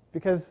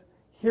 Because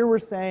here we're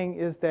saying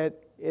is that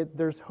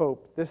there's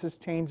hope. This is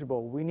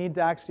changeable. We need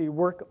to actually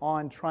work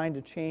on trying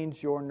to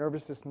change your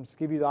nervous system to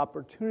give you the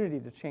opportunity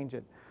to change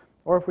it.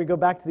 Or if we go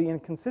back to the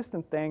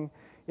inconsistent thing,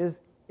 is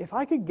if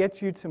I could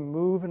get you to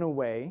move in a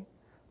way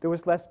that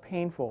was less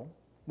painful,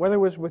 whether it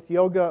was with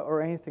yoga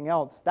or anything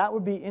else, that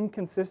would be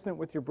inconsistent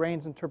with your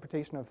brain's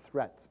interpretation of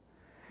threat.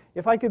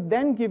 If I could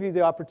then give you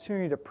the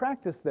opportunity to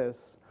practice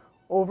this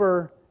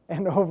over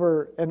and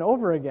over and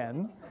over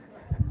again,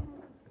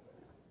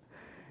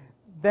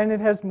 then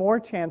it has more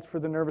chance for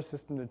the nervous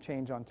system to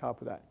change on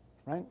top of that,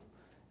 right?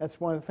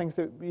 That's one of the things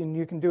that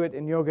you can do it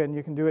in yoga, and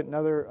you can do it in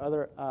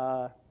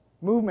other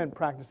movement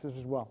practices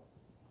as well.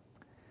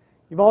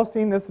 You've all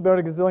seen this about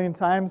a gazillion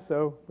times,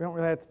 so we don't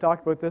really have to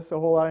talk about this a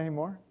whole lot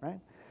anymore, right?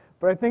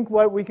 But I think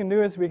what we can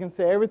do is we can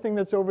say everything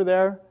that's over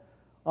there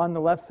on the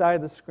left side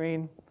of the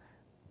screen,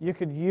 you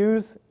could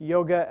use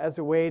yoga as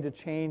a way to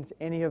change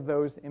any of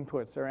those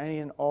inputs or any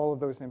and all of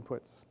those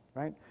inputs,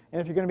 right? And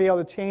if you're going to be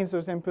able to change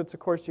those inputs, of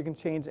course, you can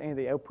change any of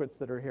the outputs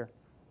that are here.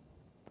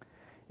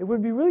 It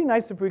would be really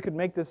nice if we could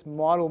make this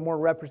model more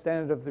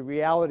representative of the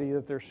reality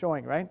that they're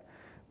showing, right?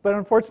 But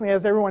unfortunately,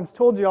 as everyone's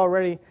told you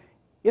already,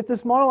 if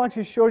this model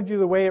actually showed you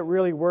the way it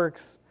really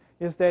works,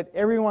 is that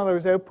every one of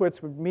those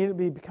outputs would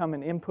immediately become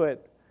an input,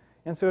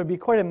 and so it would be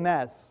quite a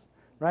mess,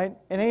 right?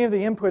 And any of the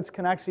inputs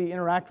can actually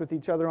interact with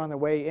each other on the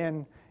way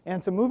in, and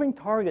it's a moving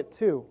target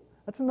too.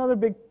 That's another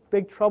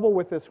big trouble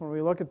with this when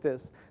we look at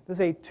this. This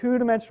is a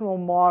two-dimensional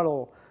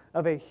model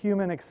of a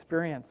human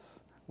experience,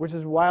 which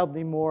is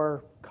wildly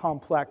more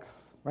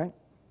complex, right?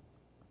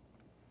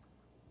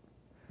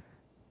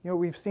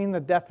 We've seen the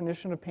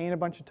definition of pain a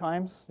bunch of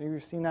times.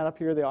 We've seen that up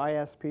here, the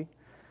ISP.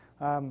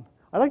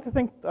 I like to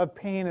think of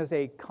pain as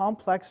a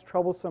complex,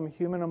 troublesome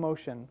human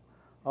emotion,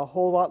 a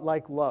whole lot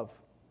like love.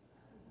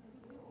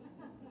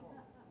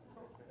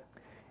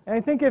 And I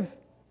think if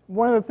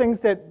one of the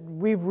things that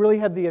we've really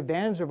had the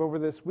advantage of over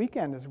this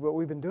weekend is what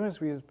we've been doing is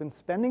we've been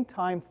spending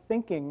time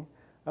thinking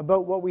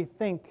about what we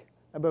think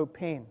about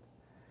pain.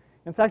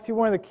 And it's actually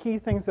one of the key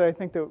things that I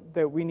think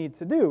that we need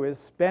to do is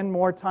spend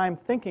more time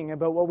thinking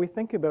about what we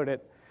think about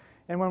it.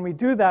 And when we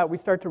do that, we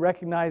start to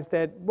recognize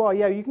that, well,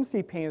 yeah, you can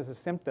see pain as a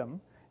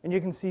symptom, and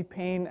you can see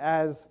pain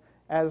as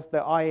the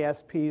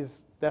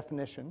ISP's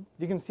definition.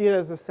 You can see it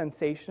as a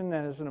sensation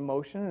and as an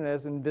emotion and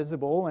as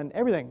invisible and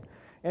everything.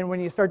 And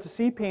when you start to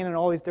see pain in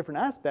all these different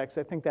aspects,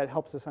 I think that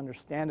helps us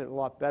understand it a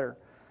lot better,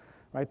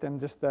 right, than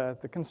just the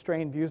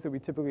constrained views that we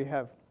typically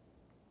have.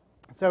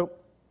 So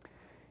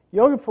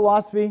yoga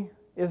philosophy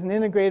is an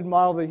integrated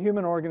model of the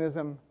human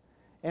organism,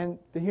 And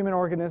the human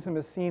organism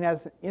is seen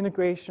as an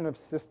integration of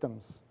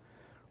systems,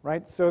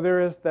 right? So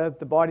there is the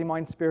body,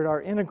 mind, spirit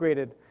are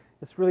integrated.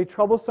 It's really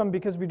troublesome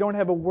because we don't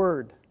have a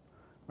word,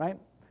 right?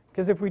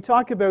 Because if we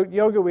talk about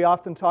yoga, we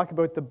often talk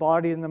about the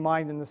body and the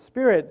mind and the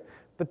spirit,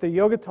 but the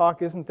yoga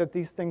talk isn't that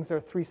these things are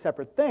three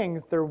separate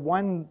things. They're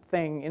one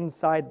thing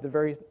inside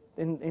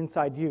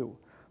inside you.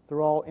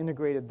 They're all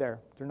integrated there.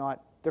 They're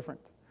not different.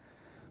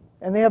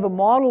 And they have a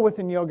model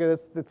within yoga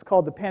that's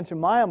called the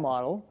Panchamaya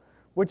model,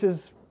 which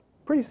is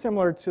pretty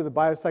similar to the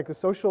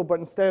biopsychosocial, but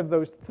instead of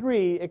those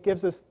three, it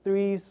gives us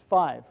 3's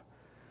 5.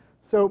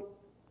 So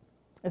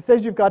it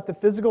says you've got the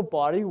physical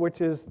body,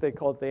 which is, they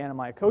call it the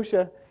Anamaya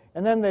Kosha,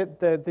 and then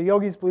the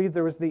yogis believe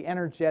there was the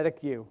energetic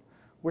you,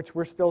 which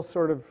we're still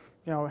sort of,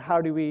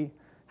 how do we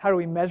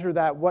measure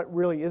that? What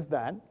really is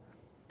that?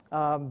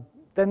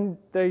 Then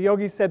the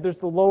yogis said there's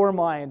the lower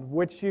mind,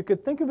 which you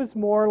could think of as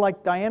more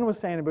like Diane was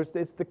saying about,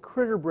 it's the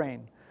critter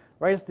brain,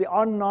 right? It's the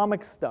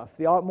autonomic stuff,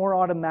 the more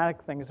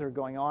automatic things that are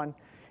going on.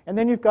 And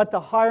then you've got the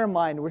higher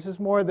mind, which is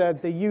more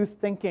the you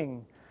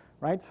thinking,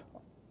 right?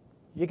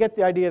 You get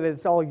the idea that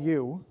it's all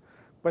you,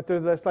 but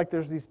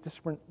there's these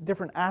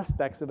different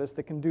aspects of us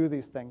that can do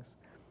these things.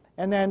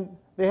 And then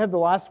they have the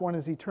last one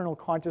is eternal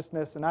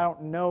consciousness, and I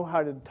don't know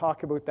how to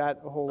talk about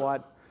that a whole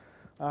lot,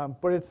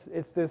 but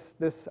it's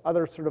this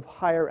other sort of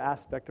higher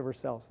aspect of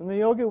ourselves. And the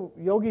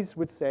yogis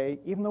would say,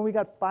 even though we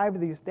got 5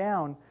 of these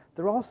down,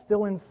 they're all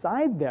still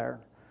inside there,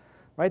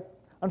 right?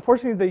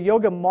 Unfortunately, the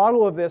yoga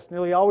model of this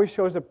nearly always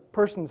shows a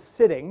person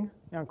sitting,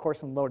 of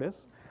course in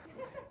lotus,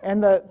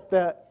 and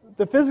the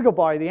physical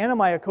body, the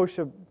Anamaya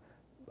Kosha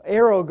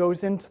arrow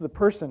goes into the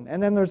person,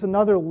 and then there's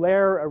another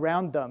layer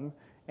around them,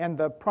 and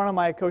the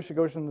Pranamaya Kosha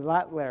goes into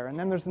that layer, and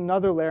then there's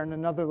another layer and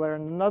another layer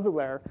and another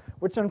layer,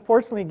 which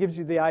unfortunately gives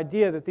you the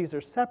idea that these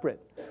are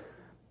separate.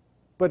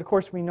 But of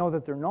course we know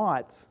that they're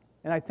not,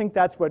 and I think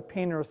that's what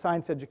pain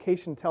neuroscience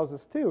education tells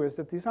us too, is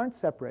that these aren't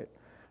separate,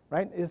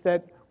 right? Is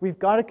that we've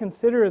got to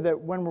consider that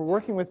when we're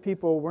working with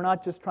people, we're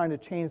not just trying to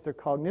change their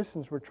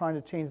cognitions, we're trying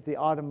to change the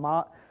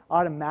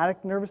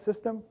automatic nervous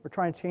system, we're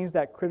trying to change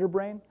that critter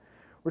brain.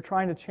 We're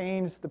trying to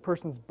change the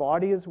person's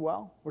body as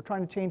well. We're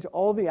trying to change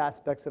all the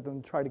aspects of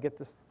them to try to get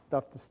this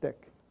stuff to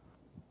stick.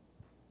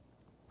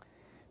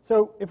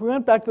 So if we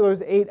went back to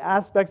those 8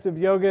 aspects of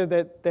yoga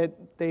that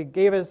they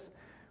gave us,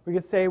 we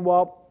could say,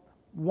 well,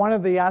 one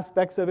of the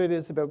aspects of it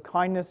is about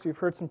kindness. You've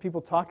heard some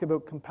people talk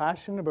about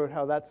compassion, about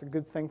how that's a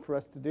good thing for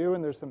us to do,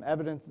 and there's some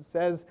evidence that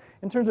says,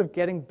 in terms of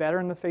getting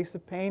better in the face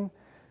of pain,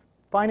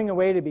 finding a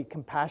way to be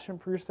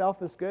compassionate for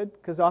yourself is good,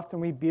 because often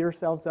we beat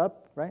ourselves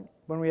up, right?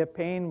 When we have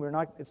pain,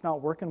 it's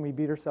not working, we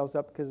beat ourselves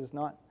up because it's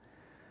not.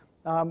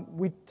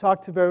 We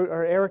talked about,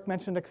 or Eric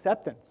mentioned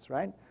acceptance,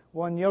 right?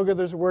 Well, in yoga,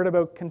 there's a word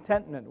about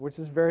contentment, which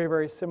is very,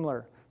 very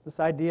similar. This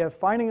idea of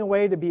finding a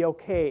way to be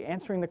okay,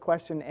 answering the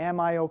question,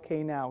 am I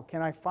okay now?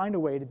 Can I find a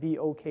way to be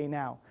okay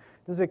now?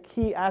 This is a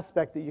key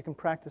aspect that you can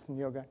practice in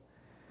yoga.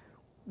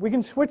 We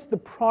can switch the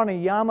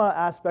pranayama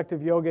aspect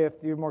of yoga if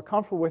you're more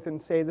comfortable with it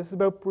and say this is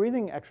about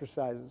breathing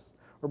exercises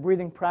or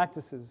breathing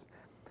practices.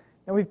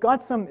 And we've got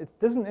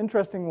this is an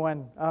interesting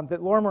one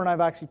that Lorimer and I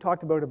have actually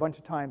talked about a bunch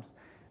of times,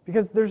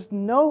 because there's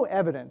no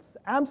evidence,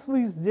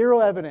 absolutely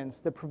zero evidence,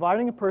 that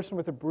providing a person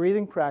with a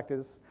breathing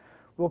practice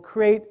will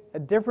create a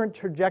different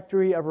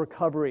trajectory of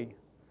recovery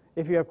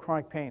if you have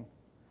chronic pain.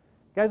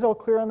 You guys all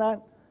clear on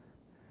that?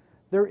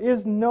 There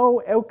is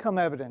no outcome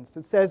evidence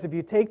that says if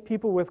you take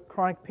people with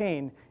chronic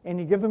pain and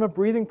you give them a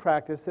breathing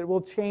practice, that it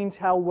will change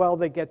how well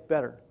they get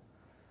better.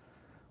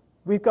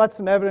 We've got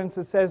some evidence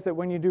that says that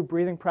when you do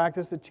breathing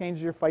practice, it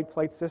changes your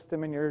fight-flight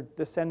system and your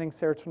descending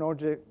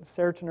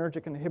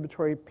serotonergic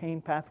inhibitory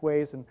pain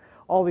pathways and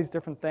all these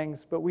different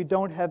things, but we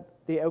don't have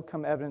the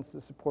outcome evidence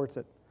that supports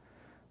it.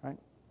 Right?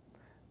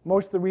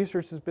 Most of the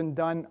research has been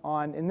done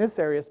in this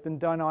area, it's been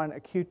done on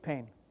acute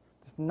pain.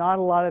 There's not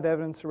a lot of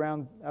evidence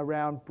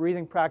around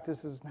breathing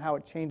practices and how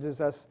it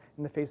changes us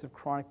in the face of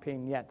chronic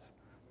pain yet.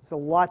 There's a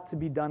lot to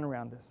be done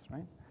around this,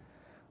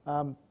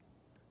 right?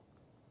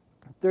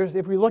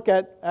 If we look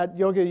at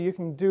yoga, you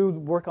can do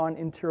work on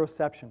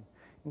interoception.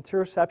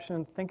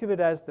 Interoception, think of it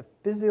as the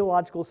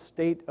physiological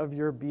state of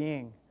your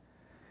being.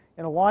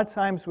 And a lot of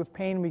times with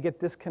pain, we get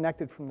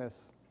disconnected from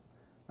this,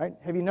 right?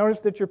 Have you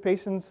noticed that your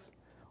patients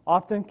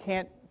often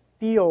can't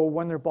feel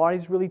when their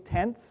body's really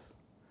tense?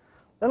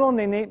 Let alone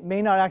they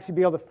may not actually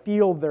be able to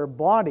feel their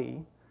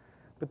body,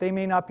 but they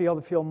may not be able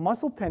to feel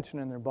muscle tension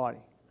in their body,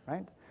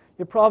 right?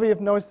 You probably have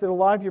noticed that a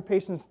lot of your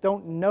patients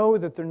don't know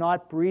that they're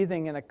not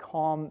breathing in a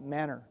calm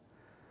manner,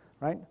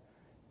 right?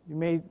 You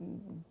may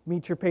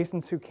meet your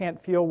patients who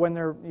can't feel when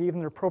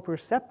even their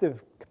proprioceptive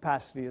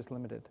capacity is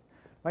limited,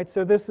 right?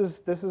 So this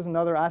is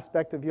another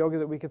aspect of yoga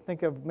that we could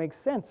think of makes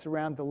sense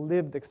around the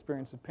lived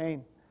experience of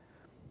pain.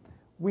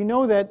 We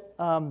know that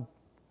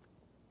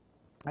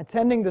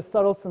attending to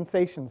subtle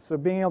sensations, so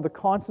being able to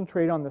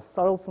concentrate on the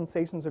subtle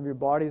sensations of your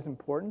body is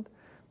important.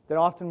 That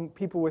often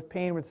people with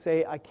pain would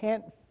say, I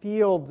can't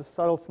feel the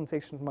subtle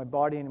sensations of my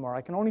body anymore.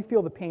 I can only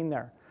feel the pain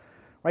there.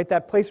 Right?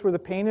 That place where the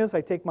pain is, I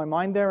take my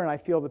mind there and I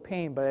feel the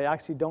pain, but I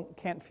actually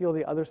can't feel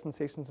the other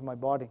sensations of my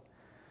body.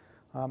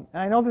 And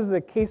I know this is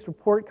a case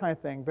report kind of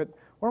thing, but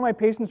one of my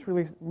patients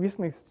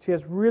recently, she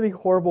has really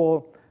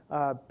horrible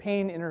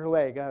pain in her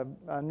leg,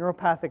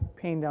 neuropathic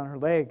pain down her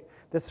leg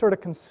that's sort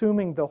of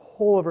consuming the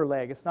whole of her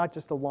leg. It's not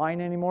just a line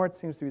anymore, it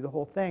seems to be the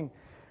whole thing.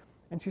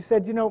 And she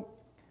said, you know,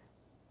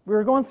 we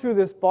were going through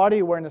this body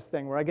awareness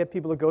thing where I get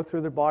people to go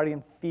through their body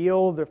and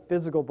feel their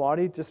physical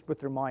body just with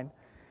their mind.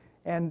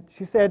 And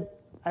she said,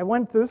 I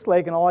went to this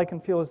leg and all I can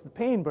feel is the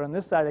pain, but on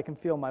this side I can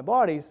feel my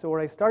body. So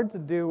what I started to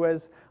do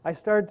was I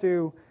started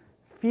to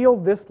feel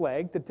this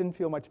leg that didn't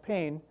feel much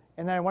pain,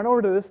 and then I went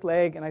over to this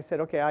leg and I said,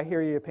 okay, I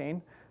hear you,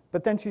 pain.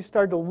 But then she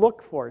started to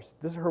look for,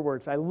 this is her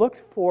words, I looked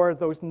for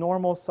those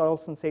normal subtle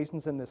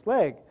sensations in this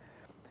leg.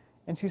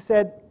 And she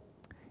said,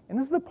 and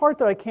this is the part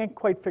that I can't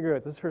quite figure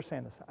out, this is her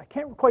saying this, I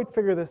can't quite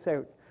figure this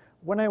out.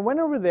 When I went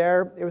over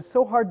there, it was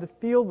so hard to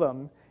feel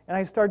them, and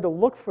I started to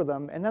look for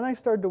them, and then I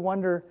started to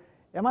wonder,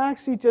 am I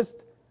actually just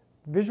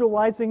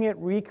visualizing it,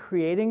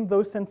 recreating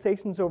those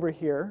sensations over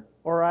here,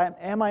 or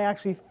am I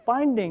actually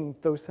finding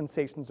those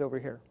sensations over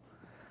here?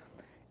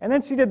 And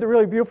then she did the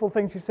really beautiful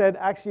thing. She said,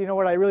 actually, you know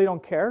what, I really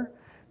don't care,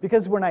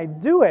 because when I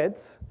do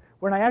it,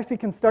 when I actually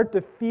can start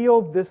to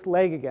feel this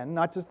leg again,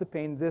 not just the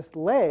pain, this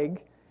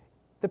leg,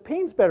 the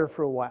pain's better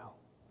for a while.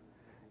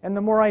 And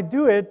the more I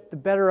do it, the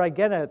better I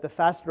get at it, the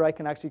faster I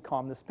can actually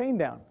calm this pain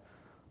down.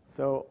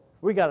 So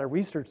we got to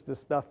research this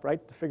stuff,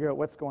 right, to figure out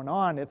what's going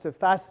on. It's a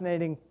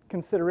fascinating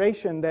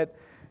consideration that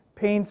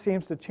pain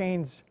seems to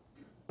change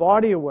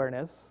body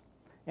awareness,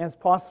 and it's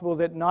possible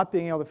that not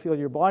being able to feel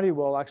your body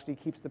well actually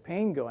keeps the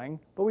pain going,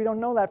 but we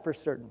don't know that for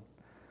certain.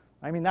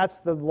 I mean,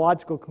 that's the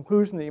logical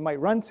conclusion that you might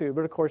run to,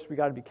 but of course we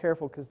got to be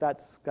careful because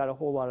that's got a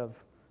whole lot of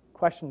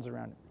questions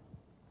around it.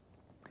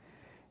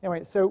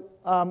 Anyway, so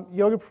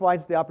yoga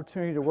provides the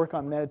opportunity to work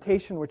on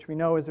meditation, which we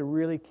know is a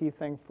really key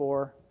thing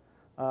for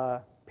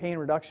pain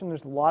reduction.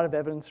 There's a lot of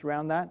evidence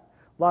around that,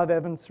 a lot of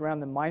evidence around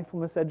the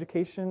mindfulness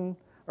education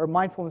or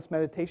mindfulness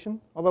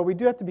meditation. Although we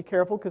do have to be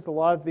careful because a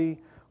lot of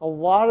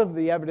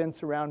the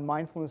evidence around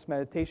mindfulness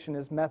meditation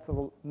is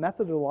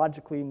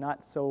methodologically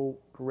not so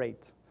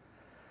great,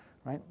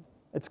 right?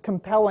 It's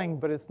compelling,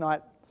 but it's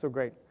not so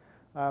great.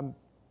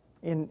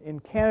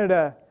 In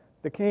Canada,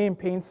 the Canadian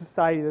Pain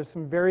Society, there's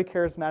some very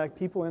charismatic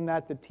people in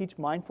that teach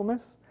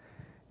mindfulness.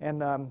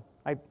 And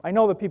I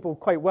know the people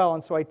quite well,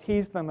 and so I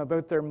tease them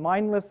about their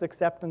mindless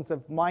acceptance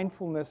of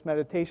mindfulness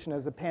meditation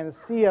as a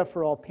panacea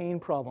for all pain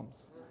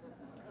problems.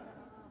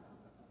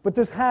 But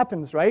this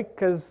happens, right?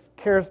 Because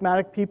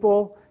charismatic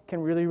people can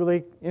really,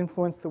 really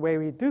influence the way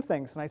we do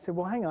things. And I said,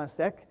 well, hang on a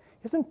sec.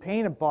 Isn't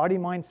pain a body,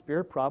 mind,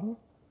 spirit problem?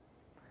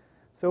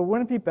 So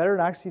wouldn't it be better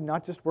to actually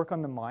not just work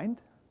on the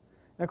mind?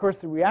 And of course,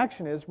 the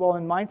reaction is, well,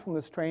 in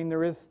mindfulness training,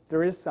 there is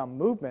some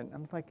movement.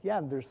 I'm like, yeah,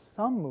 there's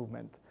some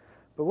movement.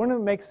 But wouldn't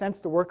it make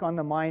sense to work on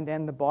the mind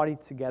and the body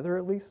together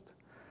at least?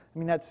 I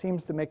mean, that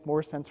seems to make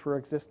more sense for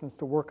existence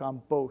to work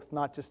on both,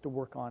 not just to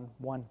work on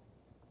one.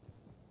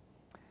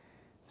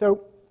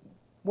 So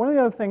one of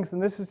the other things,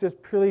 and this is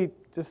just purely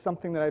just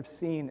something that I've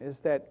seen, is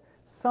that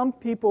some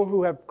people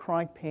who have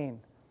chronic pain,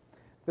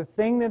 the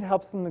thing that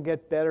helps them to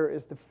get better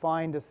is to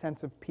find a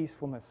sense of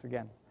peacefulness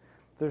again.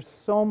 There's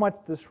so much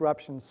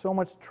disruption, so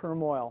much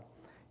turmoil,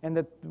 and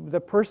that the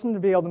person to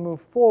be able to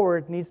move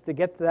forward needs to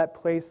get to that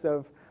place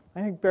of,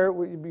 I think, Barrett,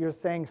 what you're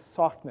saying,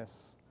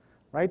 softness,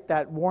 right?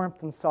 That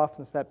warmth and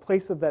softness, that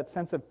place of that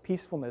sense of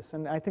peacefulness.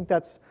 And I think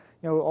that's,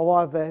 you know, a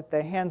lot of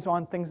the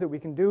hands-on things that we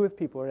can do with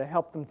people to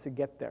help them to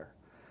get there,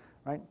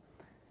 right?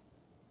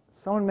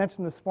 Someone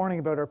mentioned this morning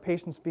about our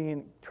patients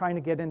trying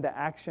to get into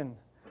action.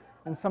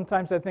 And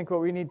sometimes I think what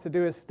we need to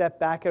do is step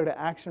back out of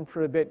action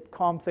for a bit,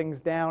 calm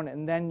things down,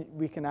 and then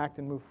we can act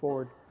and move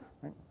forward.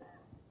 Right?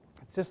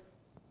 It's just,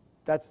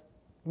 that's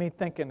me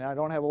thinking. I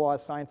don't have a lot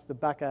of science to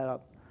back that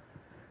up.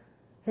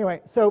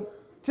 Anyway, so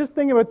just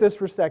think about this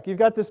for a sec. You've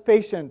got this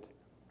patient.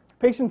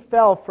 Patient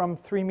fell from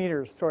 3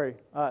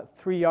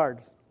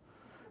 yards,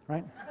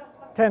 right?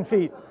 10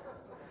 feet,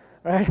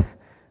 right?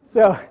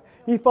 So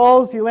he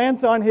falls, he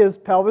lands on his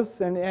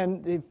pelvis,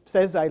 and he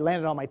says, I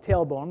landed on my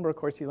tailbone, but of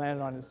course he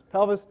landed on his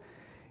pelvis.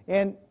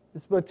 And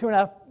it's about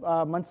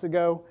 2.5 months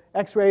ago,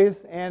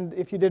 x-rays, and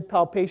if you did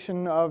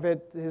palpation of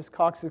it, his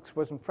coccyx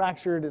wasn't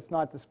fractured, it's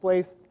not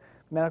displaced,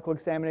 medical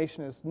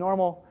examination is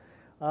normal.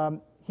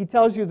 He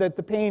tells you that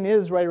the pain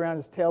is right around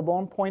his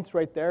tailbone, points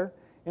right there,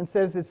 and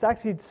says it's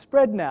actually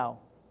spread now,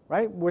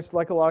 right? Which,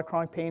 like a lot of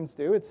chronic pains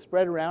do, it's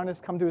spread around,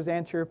 it's come to his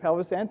anterior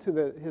pelvis and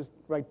to his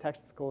right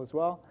testicle as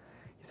well.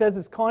 He says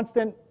it's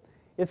constant,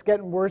 it's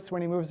getting worse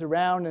when he moves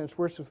around, and it's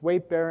worse with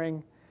weight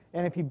bearing,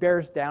 and if he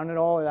bears down at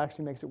all, it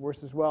actually makes it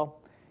worse as well.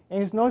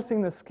 And he's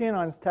noticing the skin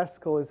on his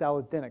testicle is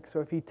allodynic,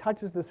 so if he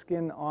touches the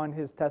skin on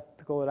his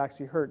testicle, it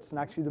actually hurts, and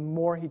actually the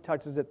more he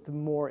touches it, the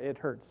more it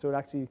hurts, so it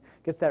actually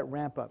gets that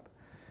ramp up.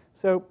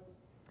 So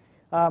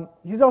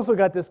he's also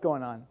got this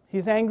going on.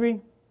 He's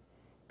angry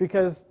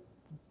because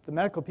the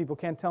medical people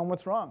can't tell him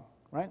what's wrong,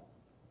 right?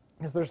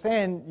 Because they're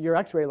saying, your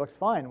x-ray looks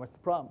fine, what's the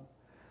problem,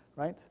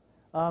 right?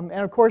 And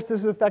of course,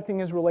 this is affecting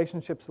his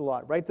relationships a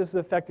lot, right? This is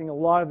affecting a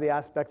lot of the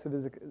aspects of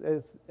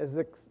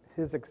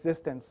his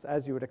existence,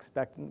 as you would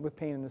expect with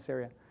pain in this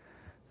area.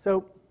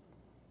 So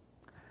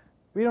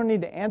we don't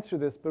need to answer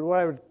this, but what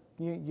I would,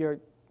 it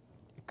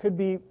could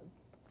be,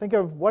 think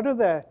of what are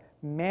the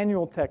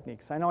manual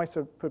techniques. I know I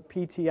sort of put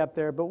PT up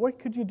there, but what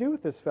could you do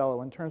with this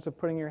fellow in terms of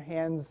putting your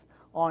hands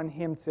on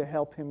him to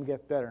help him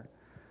get better?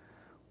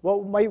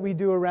 What might we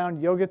do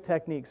around yoga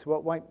techniques?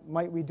 What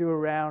might we do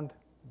around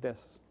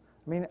this?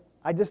 I mean,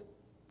 I just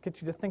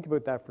get you to think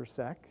about that for a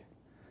sec.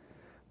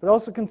 But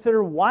also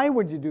consider, why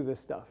would you do this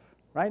stuff,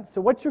 right?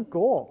 So what's your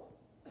goal?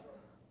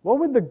 What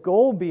would the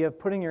goal be of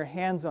putting your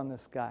hands on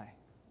this guy?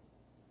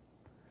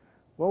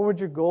 What would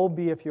your goal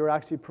be if you were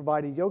actually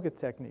providing yoga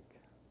technique,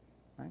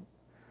 right?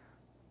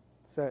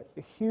 It's a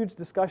huge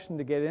discussion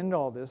to get into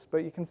all this,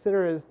 but you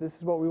consider this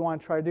is what we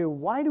want to try to do.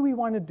 Why do we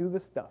want to do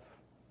this stuff,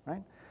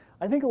 right?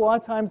 I think a lot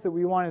of times that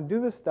we want to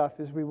do this stuff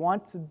is we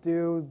want to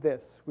do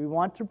this. We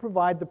want to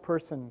provide the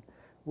person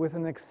with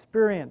an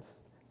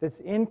experience that's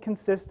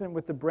inconsistent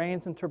with the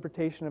brain's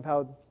interpretation of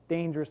how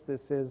dangerous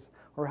this is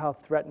or how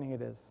threatening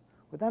it is.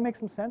 Would that make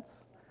some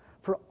sense?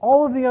 For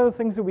all of the other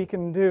things that we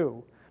can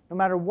do, no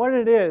matter what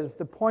it is,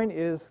 the point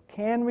is,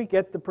 can we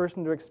get the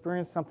person to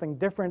experience something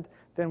different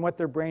than what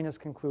their brain is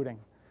concluding,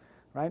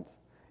 right?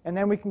 And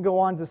then we can go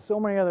on to so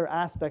many other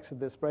aspects of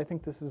this, but I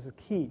think this is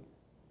key.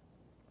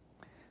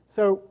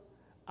 So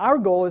our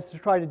goal is to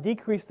try to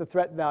decrease the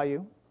threat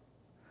value,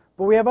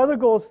 but we have other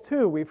goals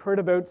too. We've heard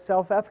about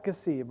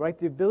self-efficacy, right?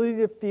 The ability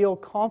to feel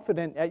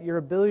confident at your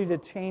ability to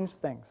change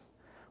things.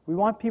 We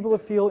want people to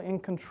feel in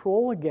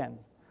control again,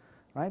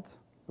 right?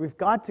 We've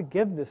got to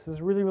give this. This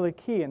is really, really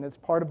key, and it's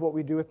part of what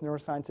we do with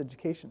neuroscience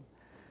education.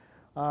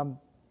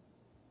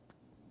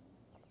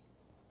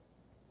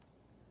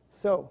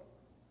 So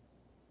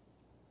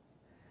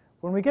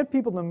when we get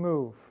people to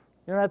move,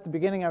 you know, at the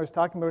beginning I was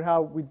talking about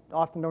how we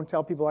often don't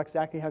tell people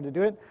exactly how to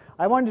do it.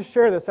 I wanted to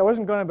share this. I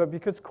wasn't going to, but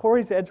because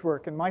Corey's edge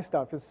work and my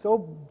stuff is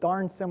so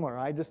darn similar,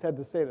 I just had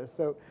to say this.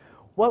 So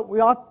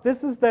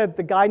this is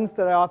the guidance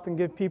that I often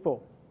give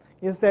people,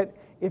 is that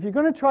if you're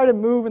going to try to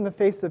move in the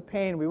face of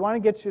pain, we want to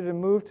get you to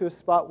move to a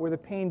spot where the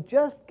pain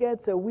just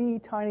gets a wee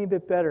tiny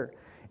bit better.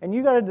 And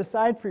you got to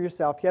decide for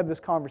yourself. You have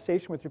this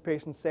conversation with your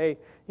patient, say,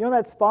 you know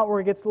that spot where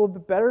it gets a little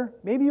bit better?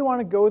 Maybe you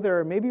want to go there,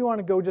 or maybe you want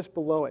to go just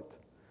below it,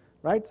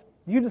 right?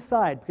 You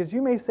decide, because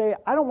you may say,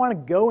 I don't want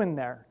to go in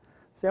there.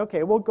 Say,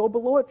 okay, we'll go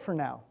below it for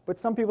now. But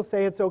some people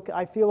say, it's okay,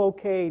 I feel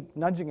okay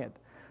nudging it.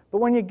 But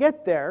when you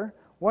get there,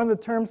 one of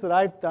the terms that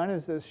I've done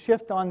is a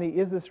shift on the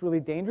is this really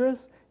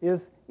dangerous,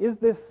 is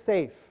this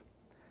safe?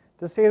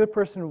 To say to the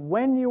person,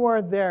 when you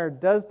are there,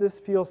 does this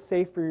feel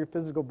safe for your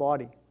physical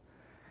body?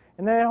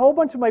 And then a whole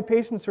bunch of my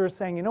patients are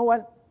saying, you know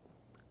what,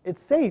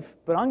 it's safe,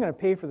 but I'm going to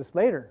pay for this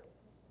later.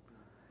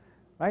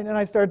 Right? And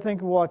I started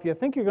thinking, well, if you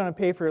think you're going to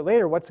pay for it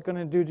later, what's it going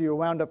to do to your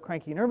wound up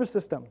cranky nervous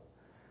system?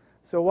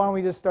 So why don't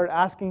we just start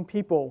asking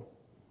people,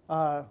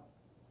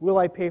 will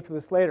I pay for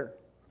this later?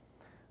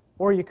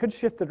 Or you could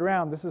shift it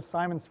around. This is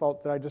Simon's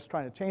fault that I just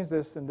trying to change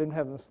this and didn't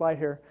have the slide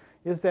here,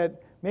 is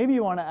that maybe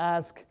you want to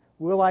ask,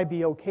 will I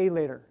be okay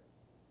later?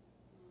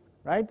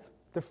 Right?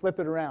 To flip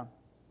it around.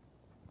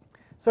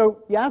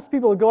 So you ask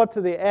people to go up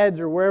to the edge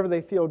or wherever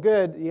they feel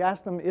good. You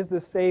ask them, is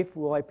this safe?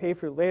 Will I pay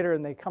for it later?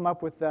 And they come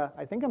up with,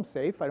 I think I'm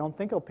safe. I don't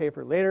think I'll pay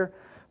for it later.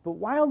 But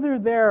while they're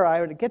there, I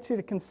would get you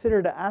to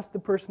consider to ask the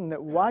person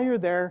that while you're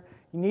there,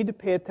 you need to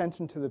pay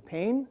attention to the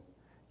pain,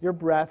 your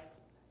breath,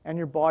 and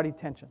your body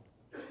tension.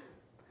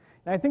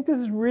 And I think this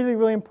is really,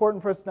 really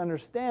important for us to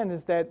understand,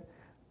 is that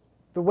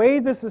the way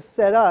this is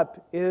set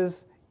up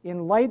is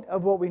in light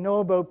of what we know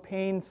about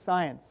pain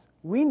science.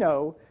 We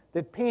know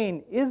that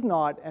pain is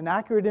not an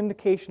accurate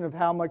indication of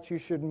how much you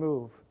should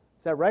move.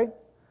 Is that right?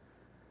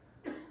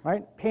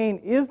 Right?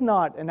 Pain is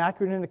not an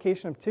accurate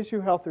indication of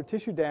tissue health or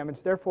tissue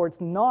damage. Therefore, it's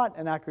not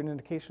an accurate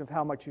indication of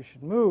how much you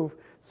should move.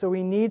 So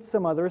we need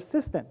some other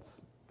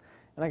assistance.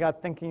 And I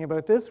got thinking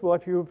about this. Well,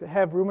 if you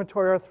have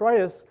rheumatoid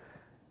arthritis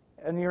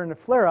and you're in a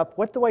flare-up,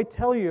 what do I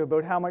tell you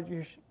about how much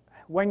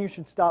when you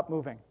should stop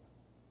moving?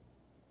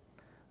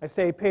 I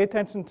say pay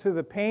attention to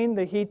the pain,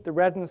 the heat, the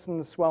redness, and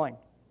the swelling.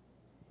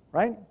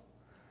 Right?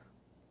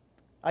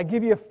 I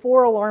give you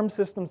 4 alarm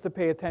systems to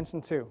pay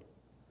attention to,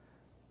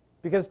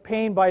 because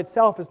pain by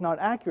itself is not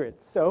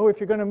accurate. So if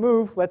you're going to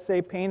move, let's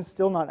say pain's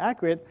still not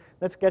accurate,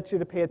 let's get you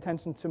to pay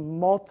attention to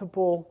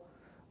multiple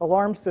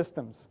alarm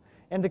systems.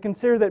 And to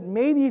consider that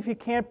maybe if you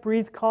can't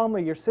breathe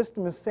calmly, your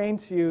system is saying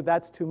to you,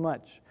 that's too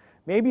much.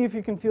 Maybe if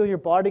you can feel your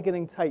body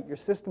getting tight, your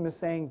system is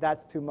saying,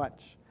 that's too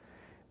much.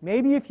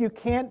 Maybe if you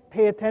can't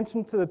pay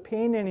attention to the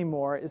pain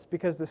anymore, it's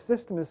because the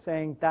system is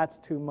saying, that's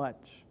too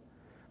much.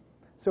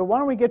 So why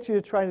don't we get you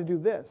to try to do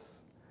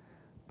this?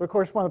 But of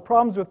course, one of the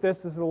problems with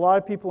this is that a lot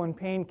of people in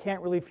pain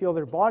can't really feel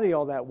their body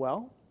all that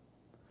well.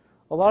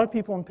 A lot of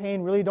people in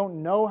pain really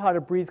don't know how to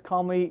breathe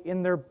calmly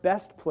in their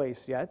best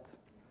place yet.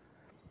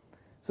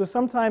 So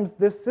sometimes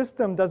this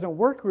system doesn't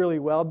work really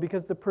well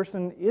because the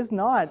person is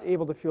not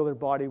able to feel their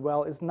body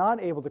well, is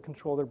not able to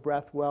control their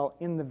breath well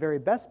in the very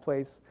best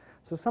place.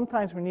 So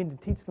sometimes we need to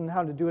teach them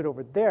how to do it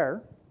over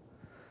there,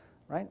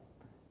 right?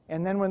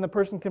 And then when the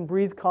person can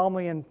breathe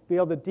calmly and be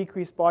able to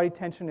decrease body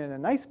tension in a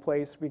nice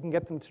place, we can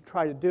get them to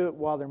try to do it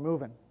while they're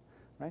moving,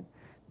 right?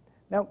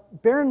 Now,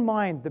 bear in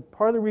mind that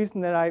part of the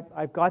reason that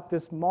I've got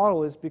this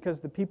model is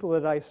because the people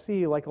that I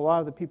see, like a lot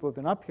of the people who have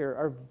been up here,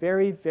 are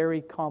very, very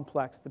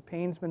complex. The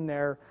pain's been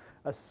there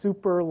a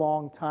super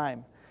long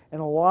time, and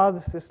a lot of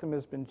the system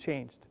has been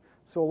changed.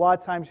 So a lot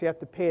of times you have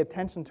to pay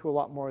attention to a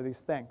lot more of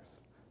these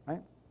things,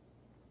 right?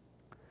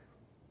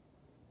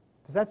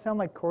 Does that sound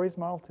like Corey's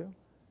model too?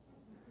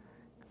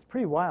 It's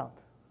pretty wild.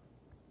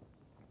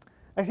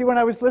 Actually, when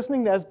I was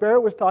listening to, as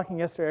Barrett was talking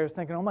yesterday, I was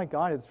thinking, oh my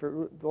God, it's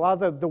for a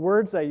lot of the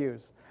words I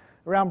use.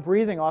 Around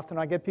breathing, often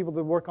I get people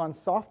to work on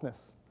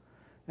softness.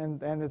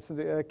 And it's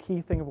a key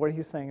thing of what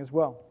he's saying as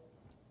well.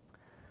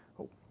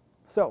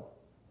 So,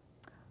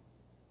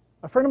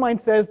 a friend of mine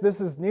says this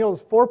is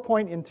Neil's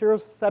 4-point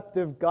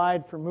interoceptive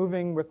guide for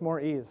moving with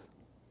more ease.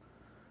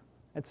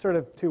 It's sort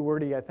of too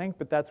wordy, I think,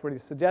 but that's what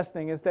he's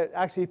suggesting, is that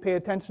actually pay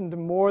attention to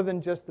more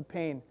than just the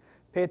pain.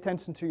 Pay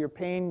attention to your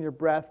pain, your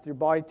breath, your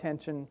body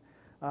tension,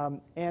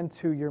 and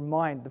to your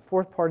mind. The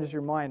fourth part is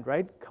your mind,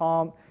 right?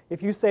 Calm.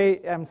 If you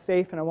say, I'm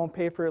safe and I won't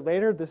pay for it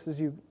later, this is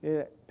you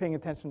paying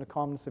attention to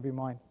calmness of your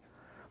mind.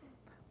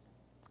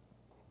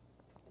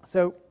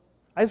 So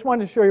I just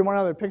wanted to show you one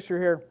other picture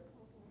here.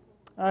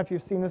 I don't know if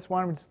you've seen this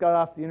one. We just got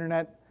off the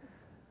internet.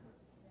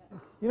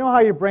 You know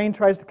how your brain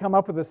tries to come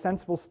up with a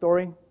sensible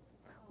story?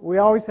 We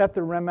always have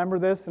to remember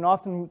this, and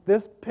often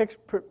this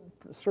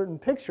certain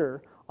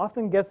picture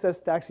often gets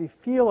us to actually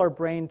feel our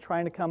brain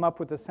trying to come up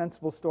with a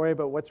sensible story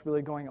about what's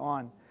really going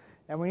on.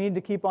 And we need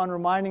to keep on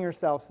reminding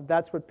ourselves that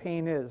that's what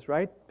pain is,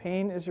 right?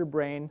 Pain is your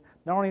brain.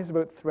 Not only is it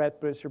about threat,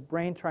 but it's your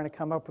brain trying to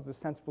come up with a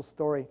sensible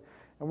story.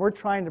 And we're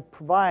trying to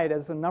provide,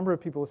 as a number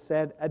of people have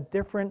said, a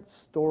different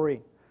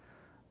story.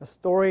 A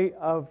story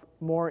of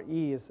more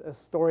ease, a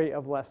story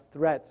of less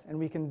threats. And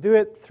we can do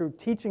it through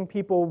teaching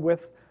people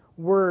with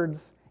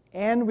words,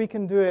 and we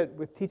can do it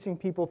with teaching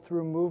people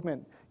through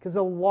movement. Because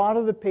a lot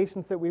of the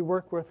patients that we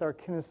work with are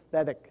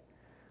kinesthetic,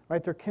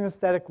 right? They're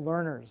kinesthetic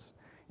learners.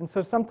 And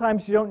so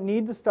sometimes you don't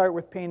need to start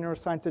with pain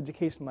neuroscience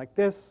education like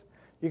this.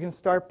 You can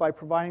start by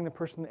providing the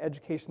person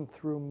education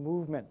through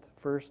movement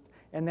first,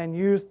 and then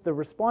use the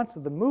response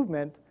of the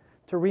movement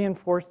to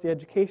reinforce the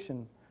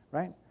education,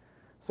 right?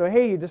 So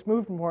hey, you just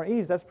moved with more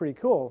ease, that's pretty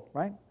cool,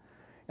 right?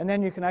 And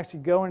then you can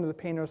actually go into the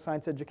pain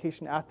neuroscience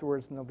education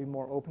afterwards, and they'll be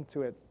more open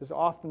to it. Is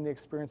often the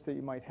experience that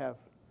you might have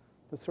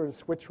to sort of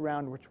switch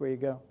around which way you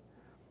go.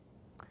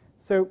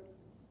 So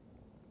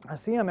I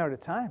see I'm out of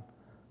time.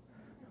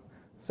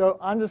 So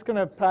I'm just going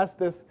to pass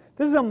this.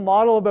 This is a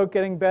model about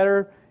getting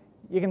better.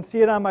 You can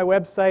see it on my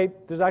website.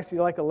 There's actually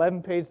like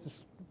 11-page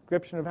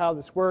description of how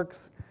this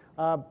works.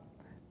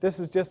 This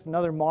is just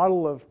another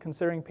model of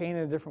considering pain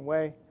in a different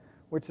way,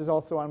 which is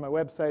also on my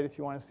website if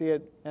you want to see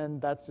it. And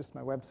that's just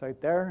my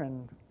website there.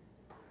 And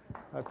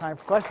time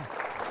for questions.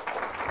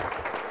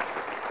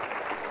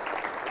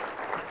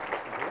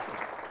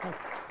 Thanks.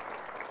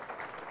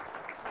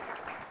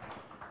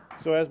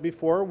 So as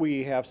before,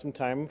 we have some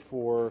time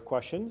for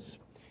questions.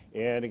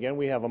 And again,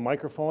 we have a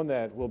microphone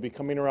that will be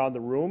coming around the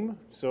room.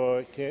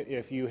 So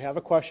if you have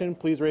a question,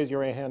 please raise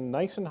your hand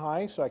nice and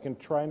high so I can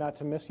try not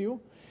to miss you.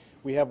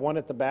 We have one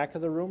at the back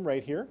of the room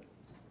right here.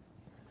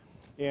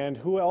 And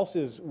who else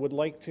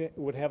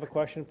would have a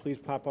question? Please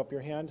pop up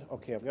your hand.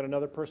 Okay, I've got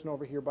another person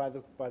over here by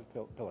the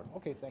pillar.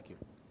 Okay, thank you.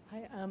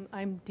 Hi,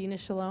 I'm Dina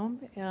Shalom.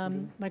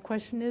 My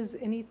question is,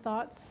 any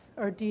thoughts,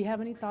 or do you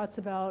have any thoughts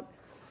about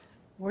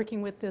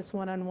working with this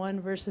one-on-one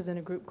versus in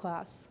a group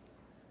class?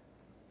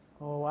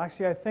 Oh,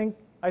 actually, I think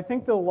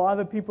that a lot of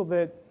the people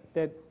that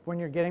when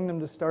you're getting them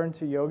to start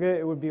into yoga,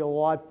 it would be a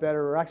lot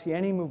better, or actually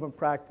any movement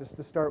practice,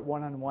 to start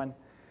one-on-one.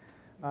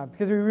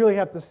 Because we really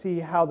have to see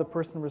how the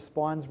person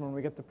responds when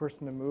we get the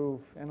person to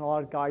move, and a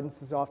lot of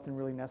guidance is often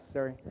really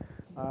necessary.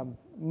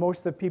 Most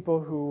of the people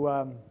who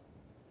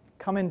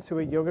come into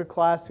a yoga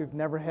class who've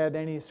never had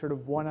any sort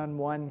of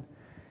one-on-one,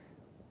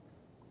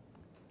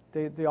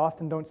 they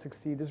often don't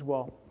succeed as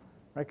well.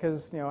 Right,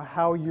 because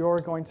how you're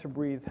going to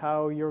breathe,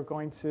 how you're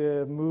going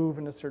to move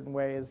in a certain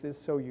way is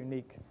so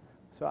unique.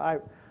 So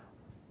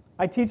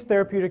I teach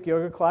therapeutic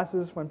yoga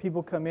classes. When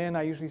people come in,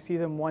 I usually see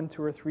them 1,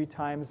 2, or 3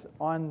 times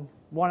on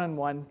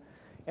one-on-one,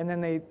 and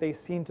then they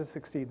seem to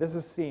succeed. This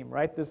is seem,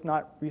 right? This is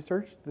not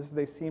research.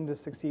 They seem to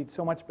succeed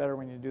so much better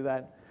when you do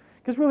that.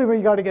 Because really,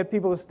 we got to get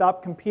people to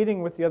stop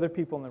competing with the other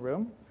people in the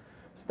room,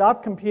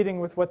 stop competing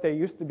with what they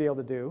used to be able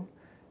to do,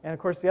 and of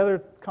course, the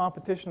other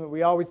competition that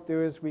we always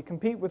do is we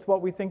compete with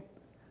what we think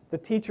the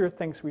teacher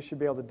thinks we should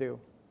be able to do.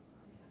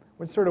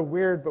 It's sort of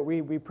weird, but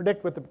we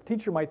predict what the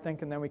teacher might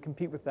think, and then we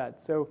compete with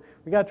that. So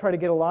we got to try to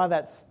get a lot of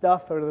that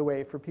stuff out of the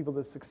way for people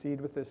to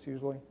succeed with this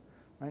usually.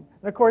 Right?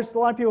 And of course, a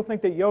lot of people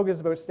think that yoga is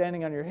about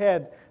standing on your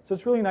head, so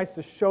it's really nice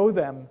to show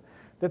them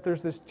that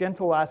there's this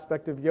gentle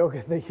aspect of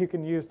yoga that you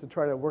can use to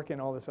try to work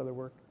in all this other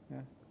work. Yeah.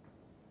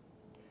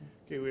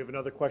 Okay, we have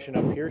another question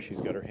up here.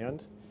 She's got her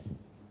hand.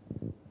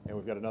 And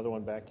we've got another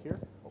one back here.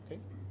 Okay.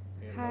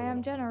 Hi,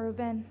 I'm Jenna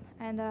Rubin,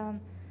 and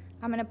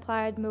I'm an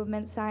applied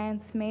movement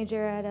science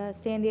major at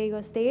San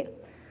Diego State.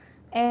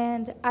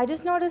 And I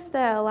just noticed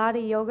that a lot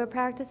of yoga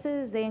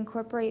practices, they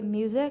incorporate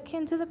music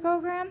into the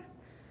program.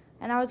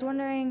 And I was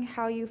wondering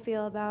how you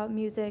feel about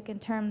music in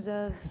terms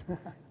of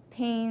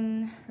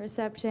pain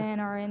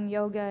reception or in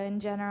yoga in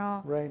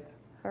general, Right.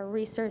 or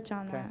research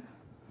on Okay.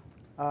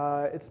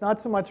 that. It's not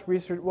so much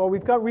research. Well,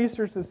 we've got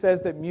research that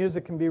says that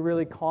music can be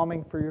really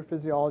calming for your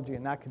physiology,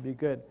 and that could be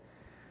good.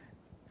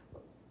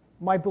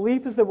 My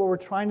belief is that what we're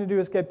trying to do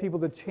is get people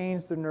to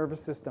change their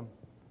nervous system.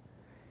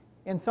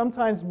 And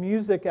sometimes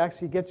music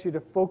actually gets you to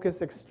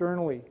focus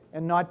externally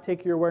and not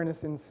take your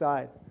awareness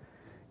inside.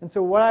 And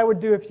so what I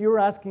would do if you were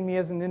asking me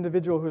as an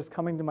individual who's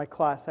coming to my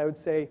class, I would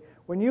say,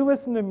 when you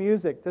listen to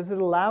music, does it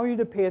allow you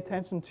to pay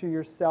attention to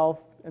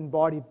yourself and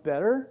body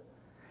better?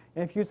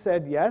 And if you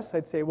said yes,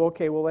 I'd say, well,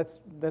 okay, well,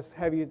 let's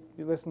have you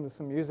listen to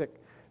some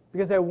music,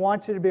 because I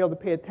want you to be able to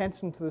pay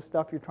attention to the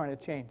stuff you're trying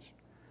to change.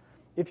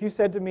 If you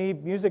said to me,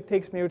 music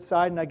takes me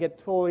outside and I get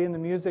totally in the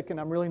music and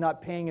I'm really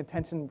not paying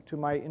attention to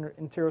my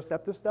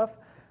interoceptive stuff,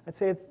 I'd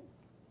say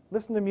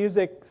listen to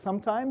music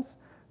sometimes,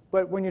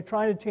 but when you're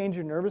trying to change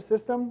your nervous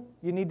system,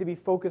 you need to be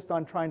focused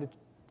on trying to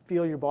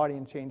feel your body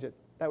and change it.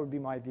 That would be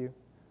my view.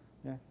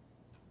 Yeah.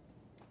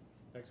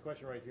 Next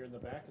question right here in the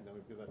back, and then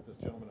we've got this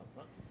gentleman up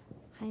front.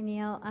 Hi,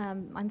 Neil.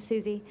 I'm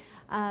Susie.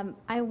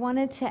 I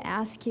wanted to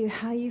ask you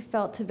how you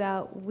felt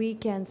about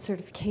weekend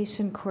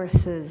certification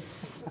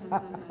courses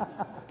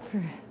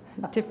for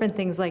different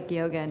things like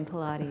yoga and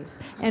Pilates,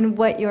 and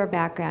what your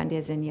background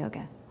is in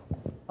yoga.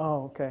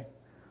 Oh, okay.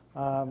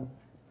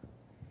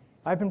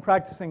 I've been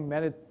practicing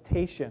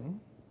meditation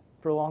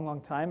for a long,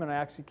 long time, and I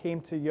actually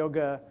came to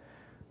yoga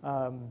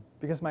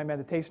because my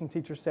meditation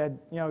teacher said,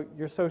 you know,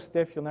 you're so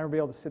stiff, you'll never be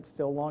able to sit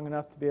still long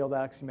enough to be able to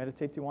actually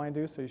meditate you want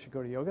to do, so you should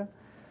go to yoga.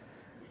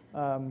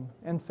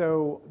 And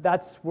so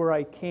that's where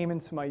I came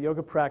into my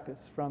yoga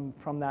practice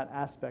from that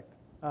aspect.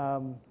 I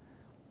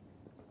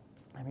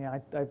mean,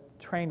 I've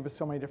trained with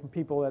so many different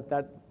people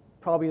that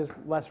probably is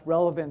less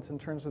relevant in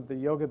terms of the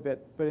yoga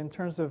bit, but in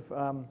terms of,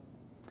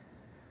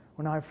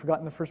 well, now I've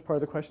forgotten the first part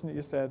of the question that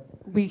you said.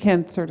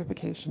 Weekend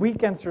certification.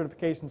 Weekend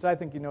certifications, I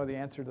think you know the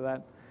answer to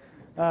that.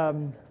 I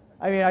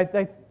mean,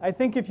 I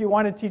think if you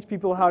want to teach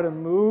people how to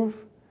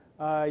move,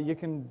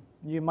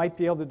 you might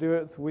be able to do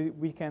it with a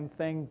weekend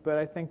thing, but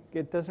I think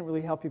it doesn't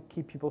really help you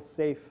keep people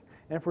safe.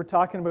 And if we're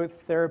talking about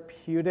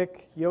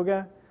therapeutic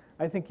yoga,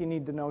 I think you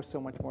need to know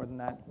so much more than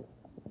that.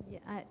 Yeah,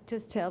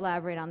 just to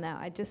elaborate on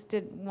that, I just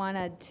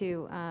wanted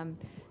to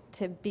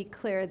be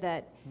clear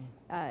that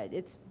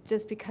it's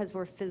just because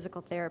we're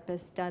physical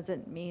therapists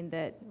doesn't mean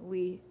that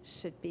we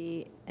should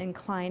be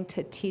inclined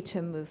to teach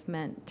a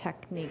movement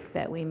technique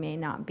that we may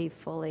not be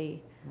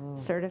fully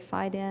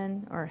certified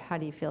in, or how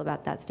do you feel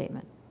about that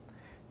statement?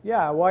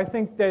 Yeah, well, I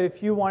think that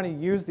if you want to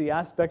use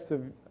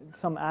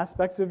some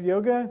aspects of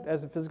yoga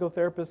as a physical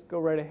therapist, go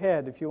right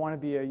ahead. If you want to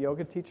be a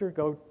yoga teacher,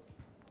 go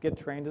get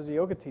trained as a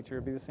yoga teacher.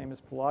 It'd be the same as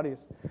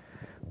Pilates.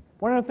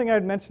 One other thing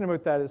I'd mention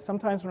about that is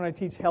sometimes when I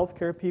teach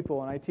healthcare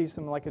people and I teach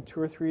them like a 2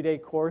 or 3 day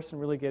course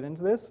and really get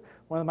into this,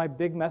 one of my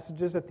big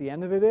messages at the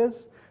end of it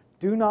is,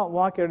 do not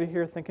walk out of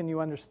here thinking you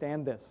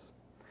understand this.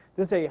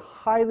 This is a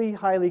highly,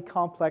 highly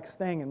complex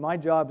thing, and my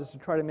job is to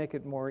try to make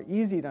it more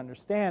easy to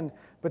understand,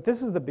 but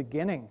this is the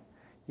beginning.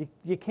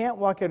 You can't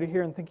walk out of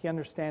here and think you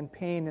understand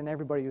pain and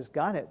everybody who's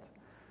got it,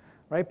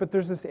 right? But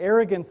there's this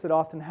arrogance that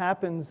often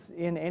happens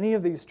in any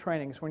of these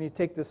trainings when you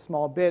take this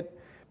small bit,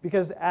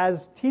 because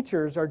as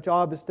teachers, our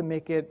job is to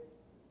make it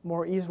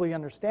more easily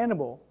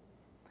understandable,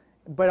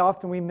 but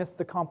often we miss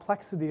the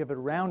complexity of it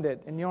around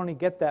it, and you only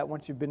get that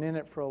once you've been in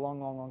it for a long,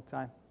 long, long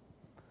time.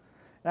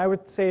 And I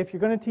would say if you're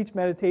going to teach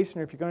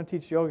meditation or if you're going to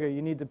teach yoga,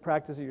 you need to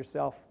practice it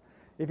yourself.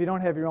 If you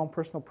don't have your own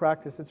personal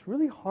practice, it's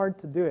really hard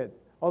to do it.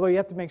 Although you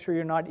have to make sure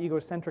you're not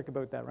egocentric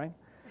about that, right?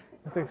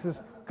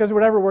 Because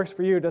whatever works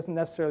for you doesn't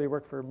necessarily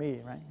work for me,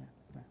 right?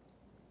 Yeah.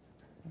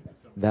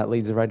 That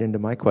leads right into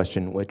my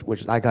question,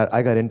 which I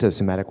got into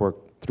somatic work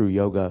through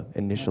yoga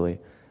initially,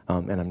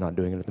 and I'm not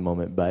doing it at the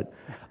moment. But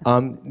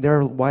there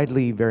are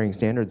widely varying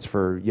standards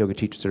for yoga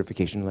teacher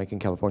certification, like in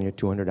California,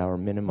 200-hour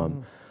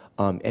minimum.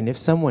 And if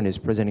someone is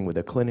presenting with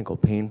a clinical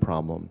pain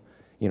problem,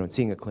 and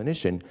seeing a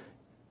clinician,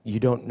 you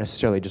don't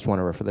necessarily just want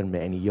to refer them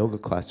to any yoga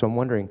class. So I'm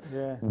wondering,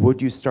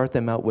 would you start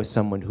them out with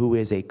someone who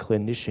is a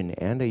clinician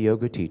and a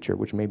yoga teacher,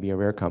 which may be a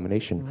rare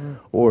combination,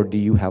 or do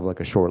you have like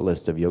a short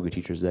list of yoga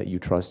teachers that you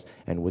trust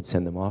and would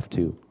send them off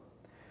to?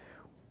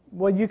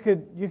 Well, you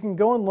can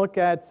go and look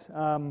at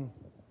the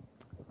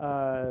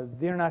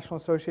International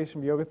Association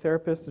of Yoga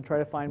Therapists to try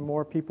to find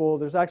more people.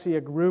 There's actually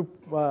a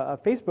group, a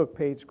Facebook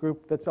page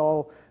group that's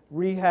all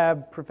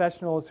rehab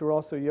professionals who are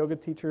also yoga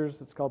teachers.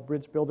 It's called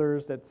Bridge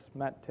Builders. That's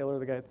Matt Taylor,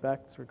 the guy at the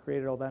back, sort of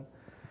created all that.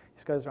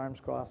 He's got his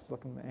arms crossed,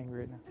 looking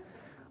angry right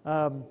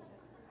now.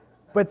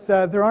 But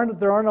there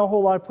aren't a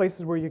whole lot of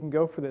places where you can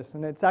go for this.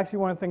 And it's actually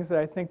one of the things that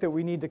I think that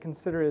we need to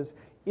consider is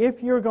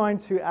if you're going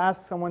to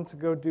ask someone to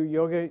go do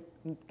yoga,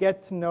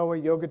 get to know a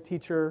yoga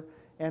teacher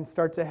and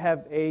start to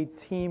have a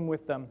team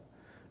with them,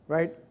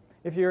 right?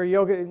 If you're a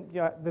yoga,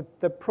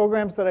 the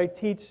programs that I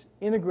teach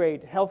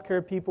integrate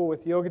healthcare people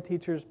with yoga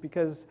teachers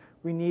because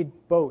we need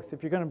both.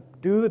 If you're going to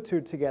do the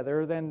two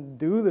together, then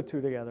do the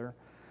two together.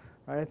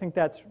 Right? I think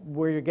that's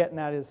where you're getting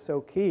at is so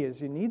key, is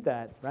you need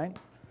that, right?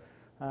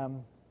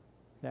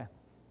 Yeah.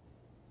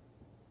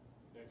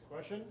 Next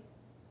question.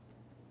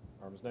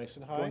 Arms nice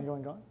and high.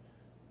 Going.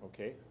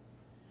 Okay.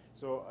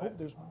 So, Oh,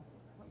 there's one.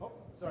 oh,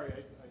 sorry, I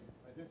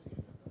did see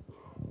it.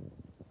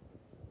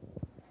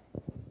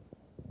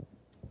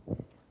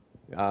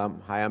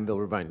 Hi, I'm Bill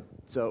Rubine.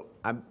 So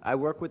I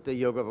work with the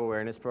Yoga of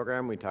Awareness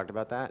program. We talked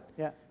about that.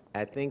 Yeah.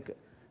 I think,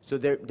 so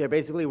they're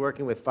basically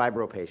working with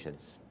fibro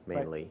patients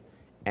mainly. Right.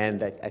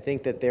 And I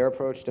think that their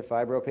approach to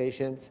fibro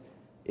patients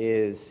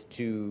is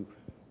to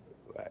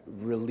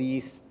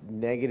release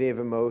negative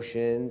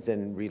emotions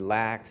and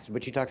relax.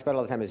 What she talks about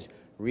all the time is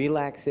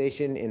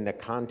relaxation in the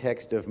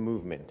context of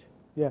movement.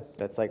 Yes.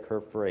 That's like her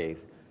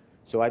phrase.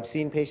 So I've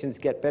seen patients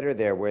get better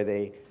there where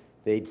they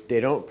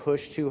don't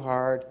push too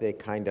hard. They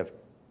kind of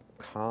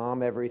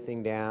calm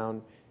everything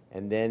down,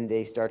 and then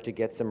they start to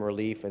get some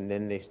relief, and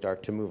then they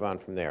start to move on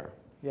from there.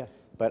 Yes.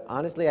 But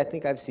honestly, I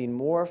think I've seen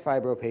more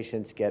fibro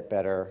patients get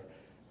better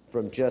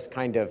from just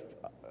kind of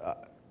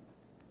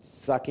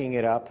sucking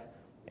it up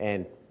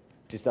and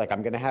just like,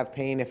 I'm going to have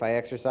pain if I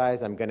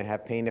exercise, I'm going to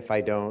have pain if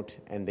I don't,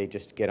 and they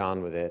just get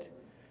on with it,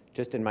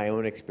 just in my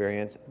own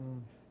experience.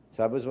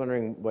 So I was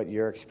wondering what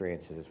your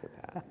experience is with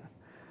that.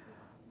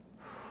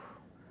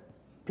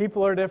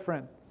 People are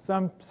different.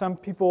 Some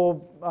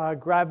people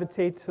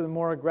gravitate to the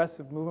more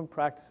aggressive movement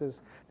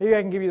practices. Maybe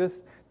I can give you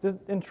this.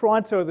 In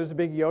Toronto, there's a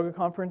big yoga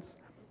conference,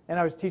 and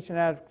I was teaching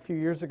that a few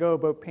years ago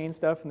about pain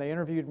stuff, and they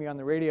interviewed me on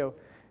the radio.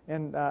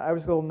 And I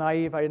was a little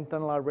naive. I hadn't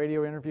done a lot of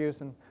radio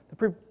interviews, and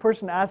the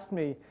person asked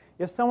me,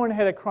 if someone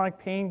had a chronic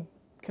pain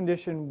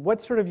condition,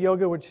 what sort of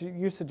yoga would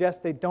you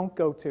suggest they don't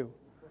go to?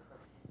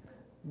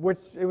 Which,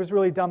 it was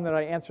really dumb that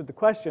I answered the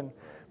question.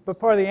 But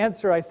part of the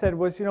answer I said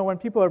was, when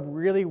people have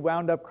really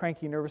wound up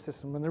cranky nervous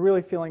system, when they're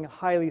really feeling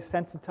highly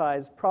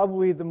sensitized,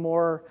 probably the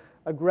more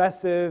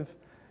aggressive,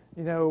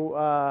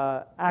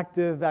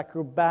 active,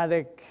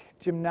 acrobatic,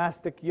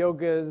 gymnastic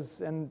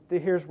yogas, and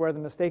here's where the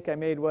mistake I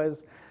made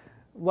was,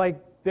 like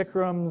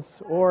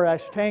Bikrams or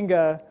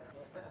Ashtanga,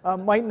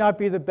 might not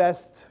be the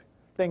best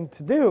thing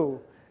to do.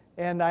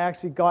 And I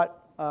actually got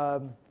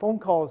phone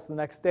calls the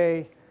next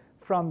day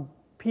from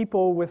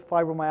people with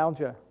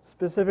fibromyalgia.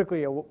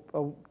 Specifically,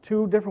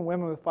 two different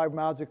women with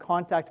fibromyalgia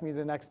contacted me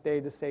the next day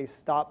to say,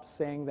 stop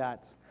saying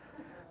that.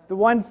 The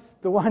one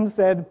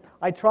said,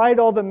 I tried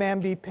all the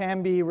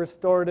mamby-pamby,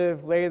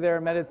 restorative, lay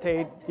there,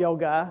 meditate,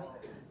 yoga,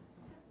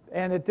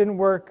 and it didn't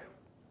work.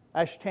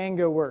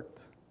 Ashtanga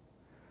worked,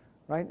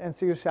 right? And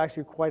so she was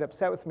actually quite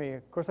upset with me.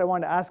 Of course, I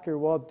wanted to ask her,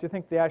 well, do you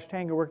think the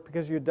Ashtanga worked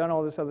because you had done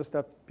all this other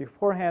stuff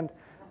beforehand,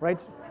 right?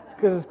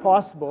 Because it's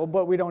possible,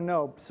 but we don't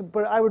know. So,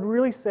 but I would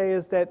really say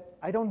is that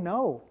I don't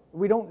know.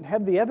 We don't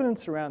have the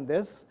evidence around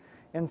this,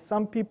 and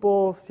some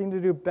people seem to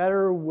do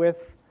better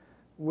with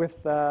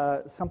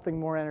something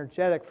more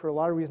energetic for a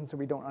lot of reasons that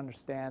we don't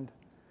understand,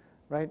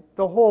 right?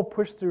 The whole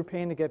push through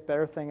pain to get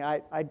better thing,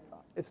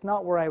 it's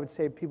not where I would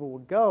say people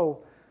would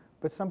go,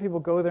 but some people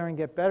go there and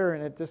get better,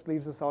 and it just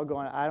leaves us all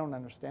going, I don't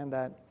understand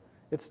that.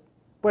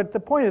 But the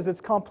point is,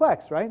 it's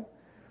complex, right?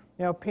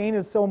 Pain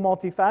is so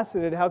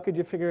multifaceted. How could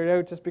you figure it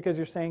out just because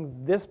you're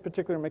saying this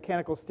particular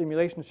mechanical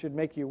stimulation should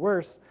make you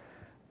worse?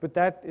 But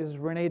that is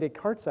René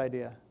Descartes'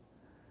 idea.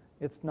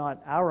 It's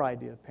not our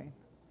idea of pain,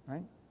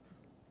 right?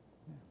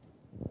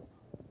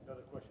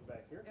 Another question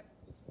back here. Yep.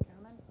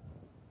 Cameron.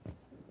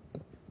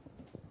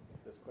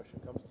 This question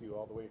comes to you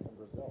all the way from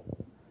Brazil.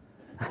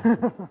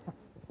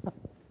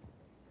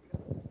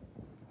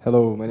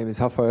 Hello, my name is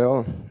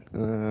Rafael.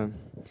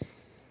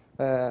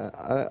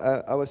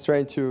 I was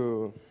trying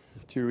to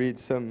read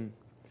some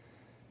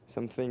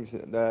things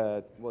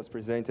that was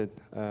presented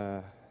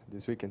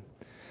this weekend,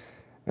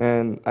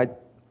 and I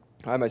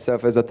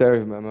myself, as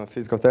I'm a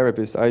physical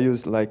therapist, I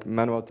use like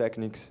manual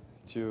techniques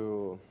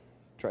to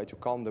try to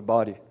calm the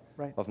body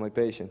of my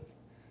patient,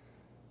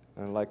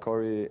 and like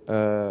Corey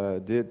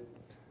did,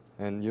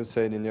 and you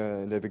said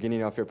in the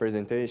beginning of your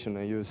presentation,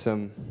 I use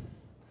some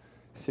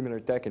similar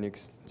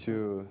techniques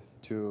to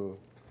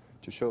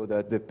show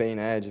that the pain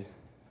edge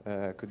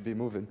could be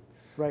moving.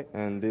 Right.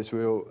 And this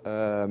will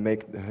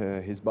make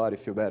his body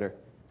feel better.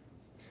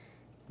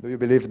 Do you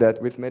believe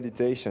that with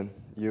meditation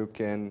you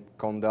can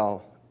calm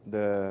down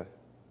the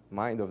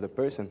mind of the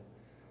person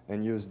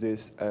and use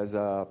this as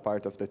a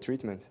part of the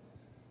treatment?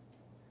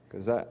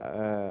 Because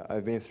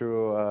I've been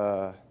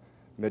through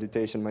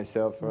meditation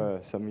myself for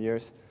some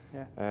years,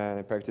 and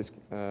I practice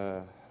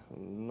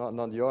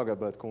not yoga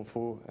but Kung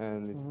Fu,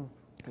 and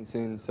it's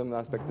in some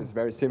aspects it's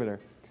very similar.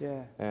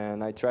 Yeah.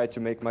 And I try to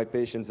make my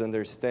patients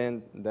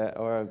understand that,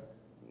 or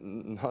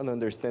not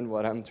understand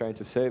what I'm trying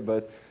to say,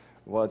 but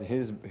what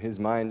his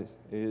mind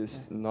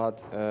is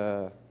not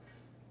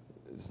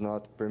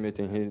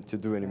permitting him to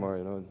do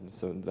anymore.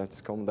 So let's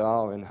calm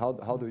down. And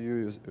how do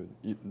you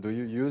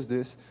use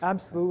this?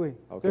 Absolutely.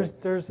 Okay.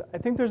 I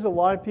think there's a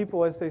lot of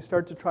people as they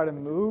start to try to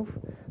move.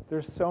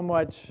 There's so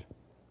much,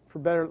 for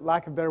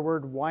lack of a better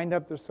word, wind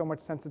up. There's so much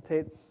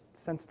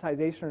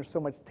sensitization or so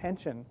much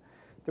tension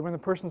that when the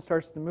person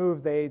starts to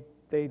move, they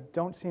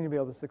don't seem to be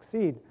able to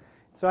succeed.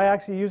 So I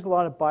actually use a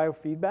lot of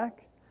biofeedback.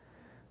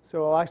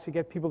 So I'll actually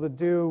get people to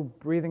do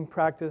breathing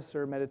practice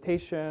or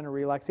meditation or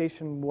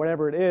relaxation,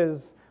 whatever it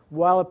is,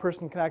 while a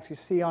person can actually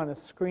see on a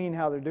screen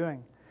how they're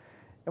doing.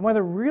 And one of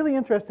the really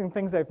interesting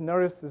things I've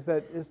noticed is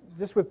that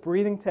just with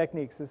breathing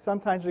techniques is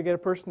sometimes you get a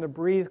person to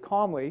breathe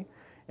calmly,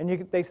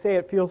 and they say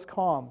it feels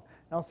calm.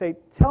 And I'll say,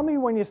 tell me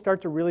when you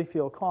start to really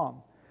feel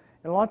calm.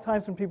 And a lot of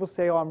times when people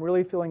say, oh, I'm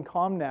really feeling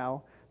calm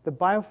now, the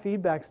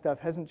biofeedback stuff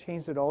hasn't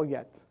changed at all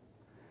yet.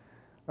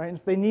 Right? And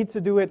so they need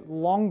to do it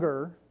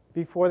longer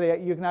before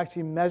you can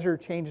actually measure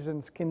changes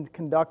in skin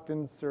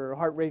conductance or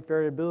heart rate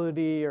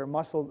variability or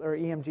muscle or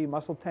EMG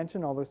muscle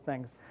tension, all those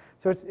things.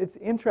 So it's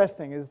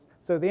interesting.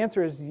 So the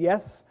answer is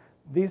yes,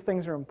 these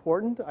things are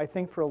important, I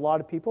think, for a lot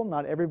of people,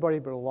 not everybody,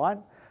 but a lot.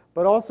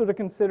 But also to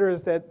consider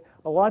is that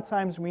a lot of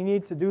times we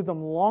need to do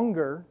them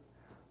longer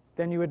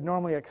than you would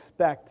normally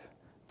expect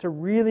to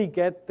really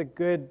get the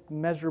good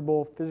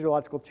measurable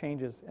physiological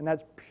changes. And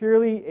that's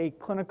purely a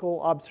clinical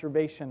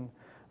observation.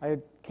 I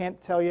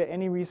can't tell you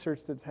any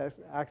research that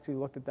has actually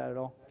looked at that at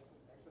all.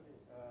 Actually,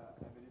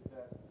 I believe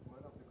that one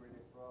of the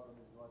greatest problems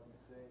is what you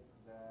say,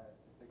 that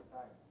it takes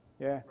time.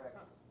 Yeah.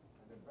 Practice.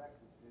 And the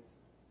practice is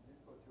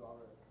difficult to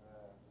our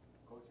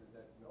culture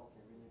that,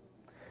 okay, we need to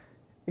do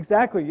that.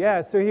 Exactly,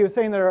 yeah. So he was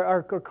saying that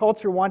our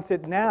culture wants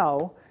it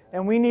now,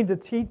 and we need to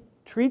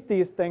treat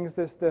these things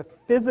as the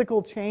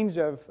physical change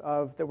of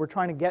that we're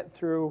trying to get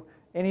through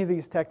any of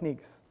these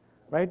techniques,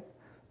 right?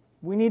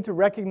 We need to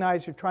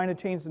recognize you're trying to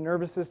change the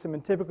nervous system,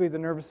 and typically the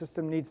nervous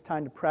system needs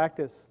time to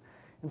practice.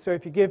 And so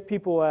if you give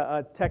people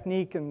a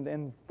technique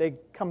and they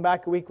come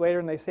back a week later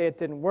and they say it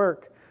didn't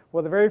work,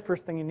 well, the very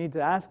first thing you need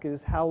to ask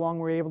is how long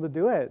were you able to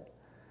do it?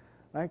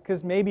 Right?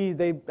 Because maybe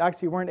they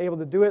actually weren't able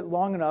to do it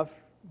long enough,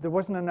 there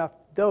wasn't enough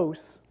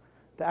dose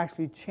to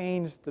actually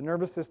change the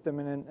nervous system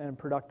in a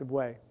productive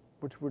way,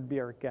 which would be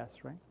our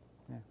guess, right?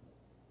 Yeah.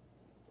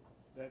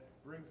 That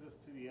brings us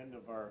to the end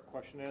of our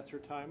question and answer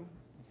time.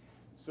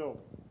 So,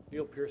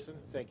 Neil Pearson,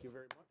 thank you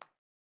very much.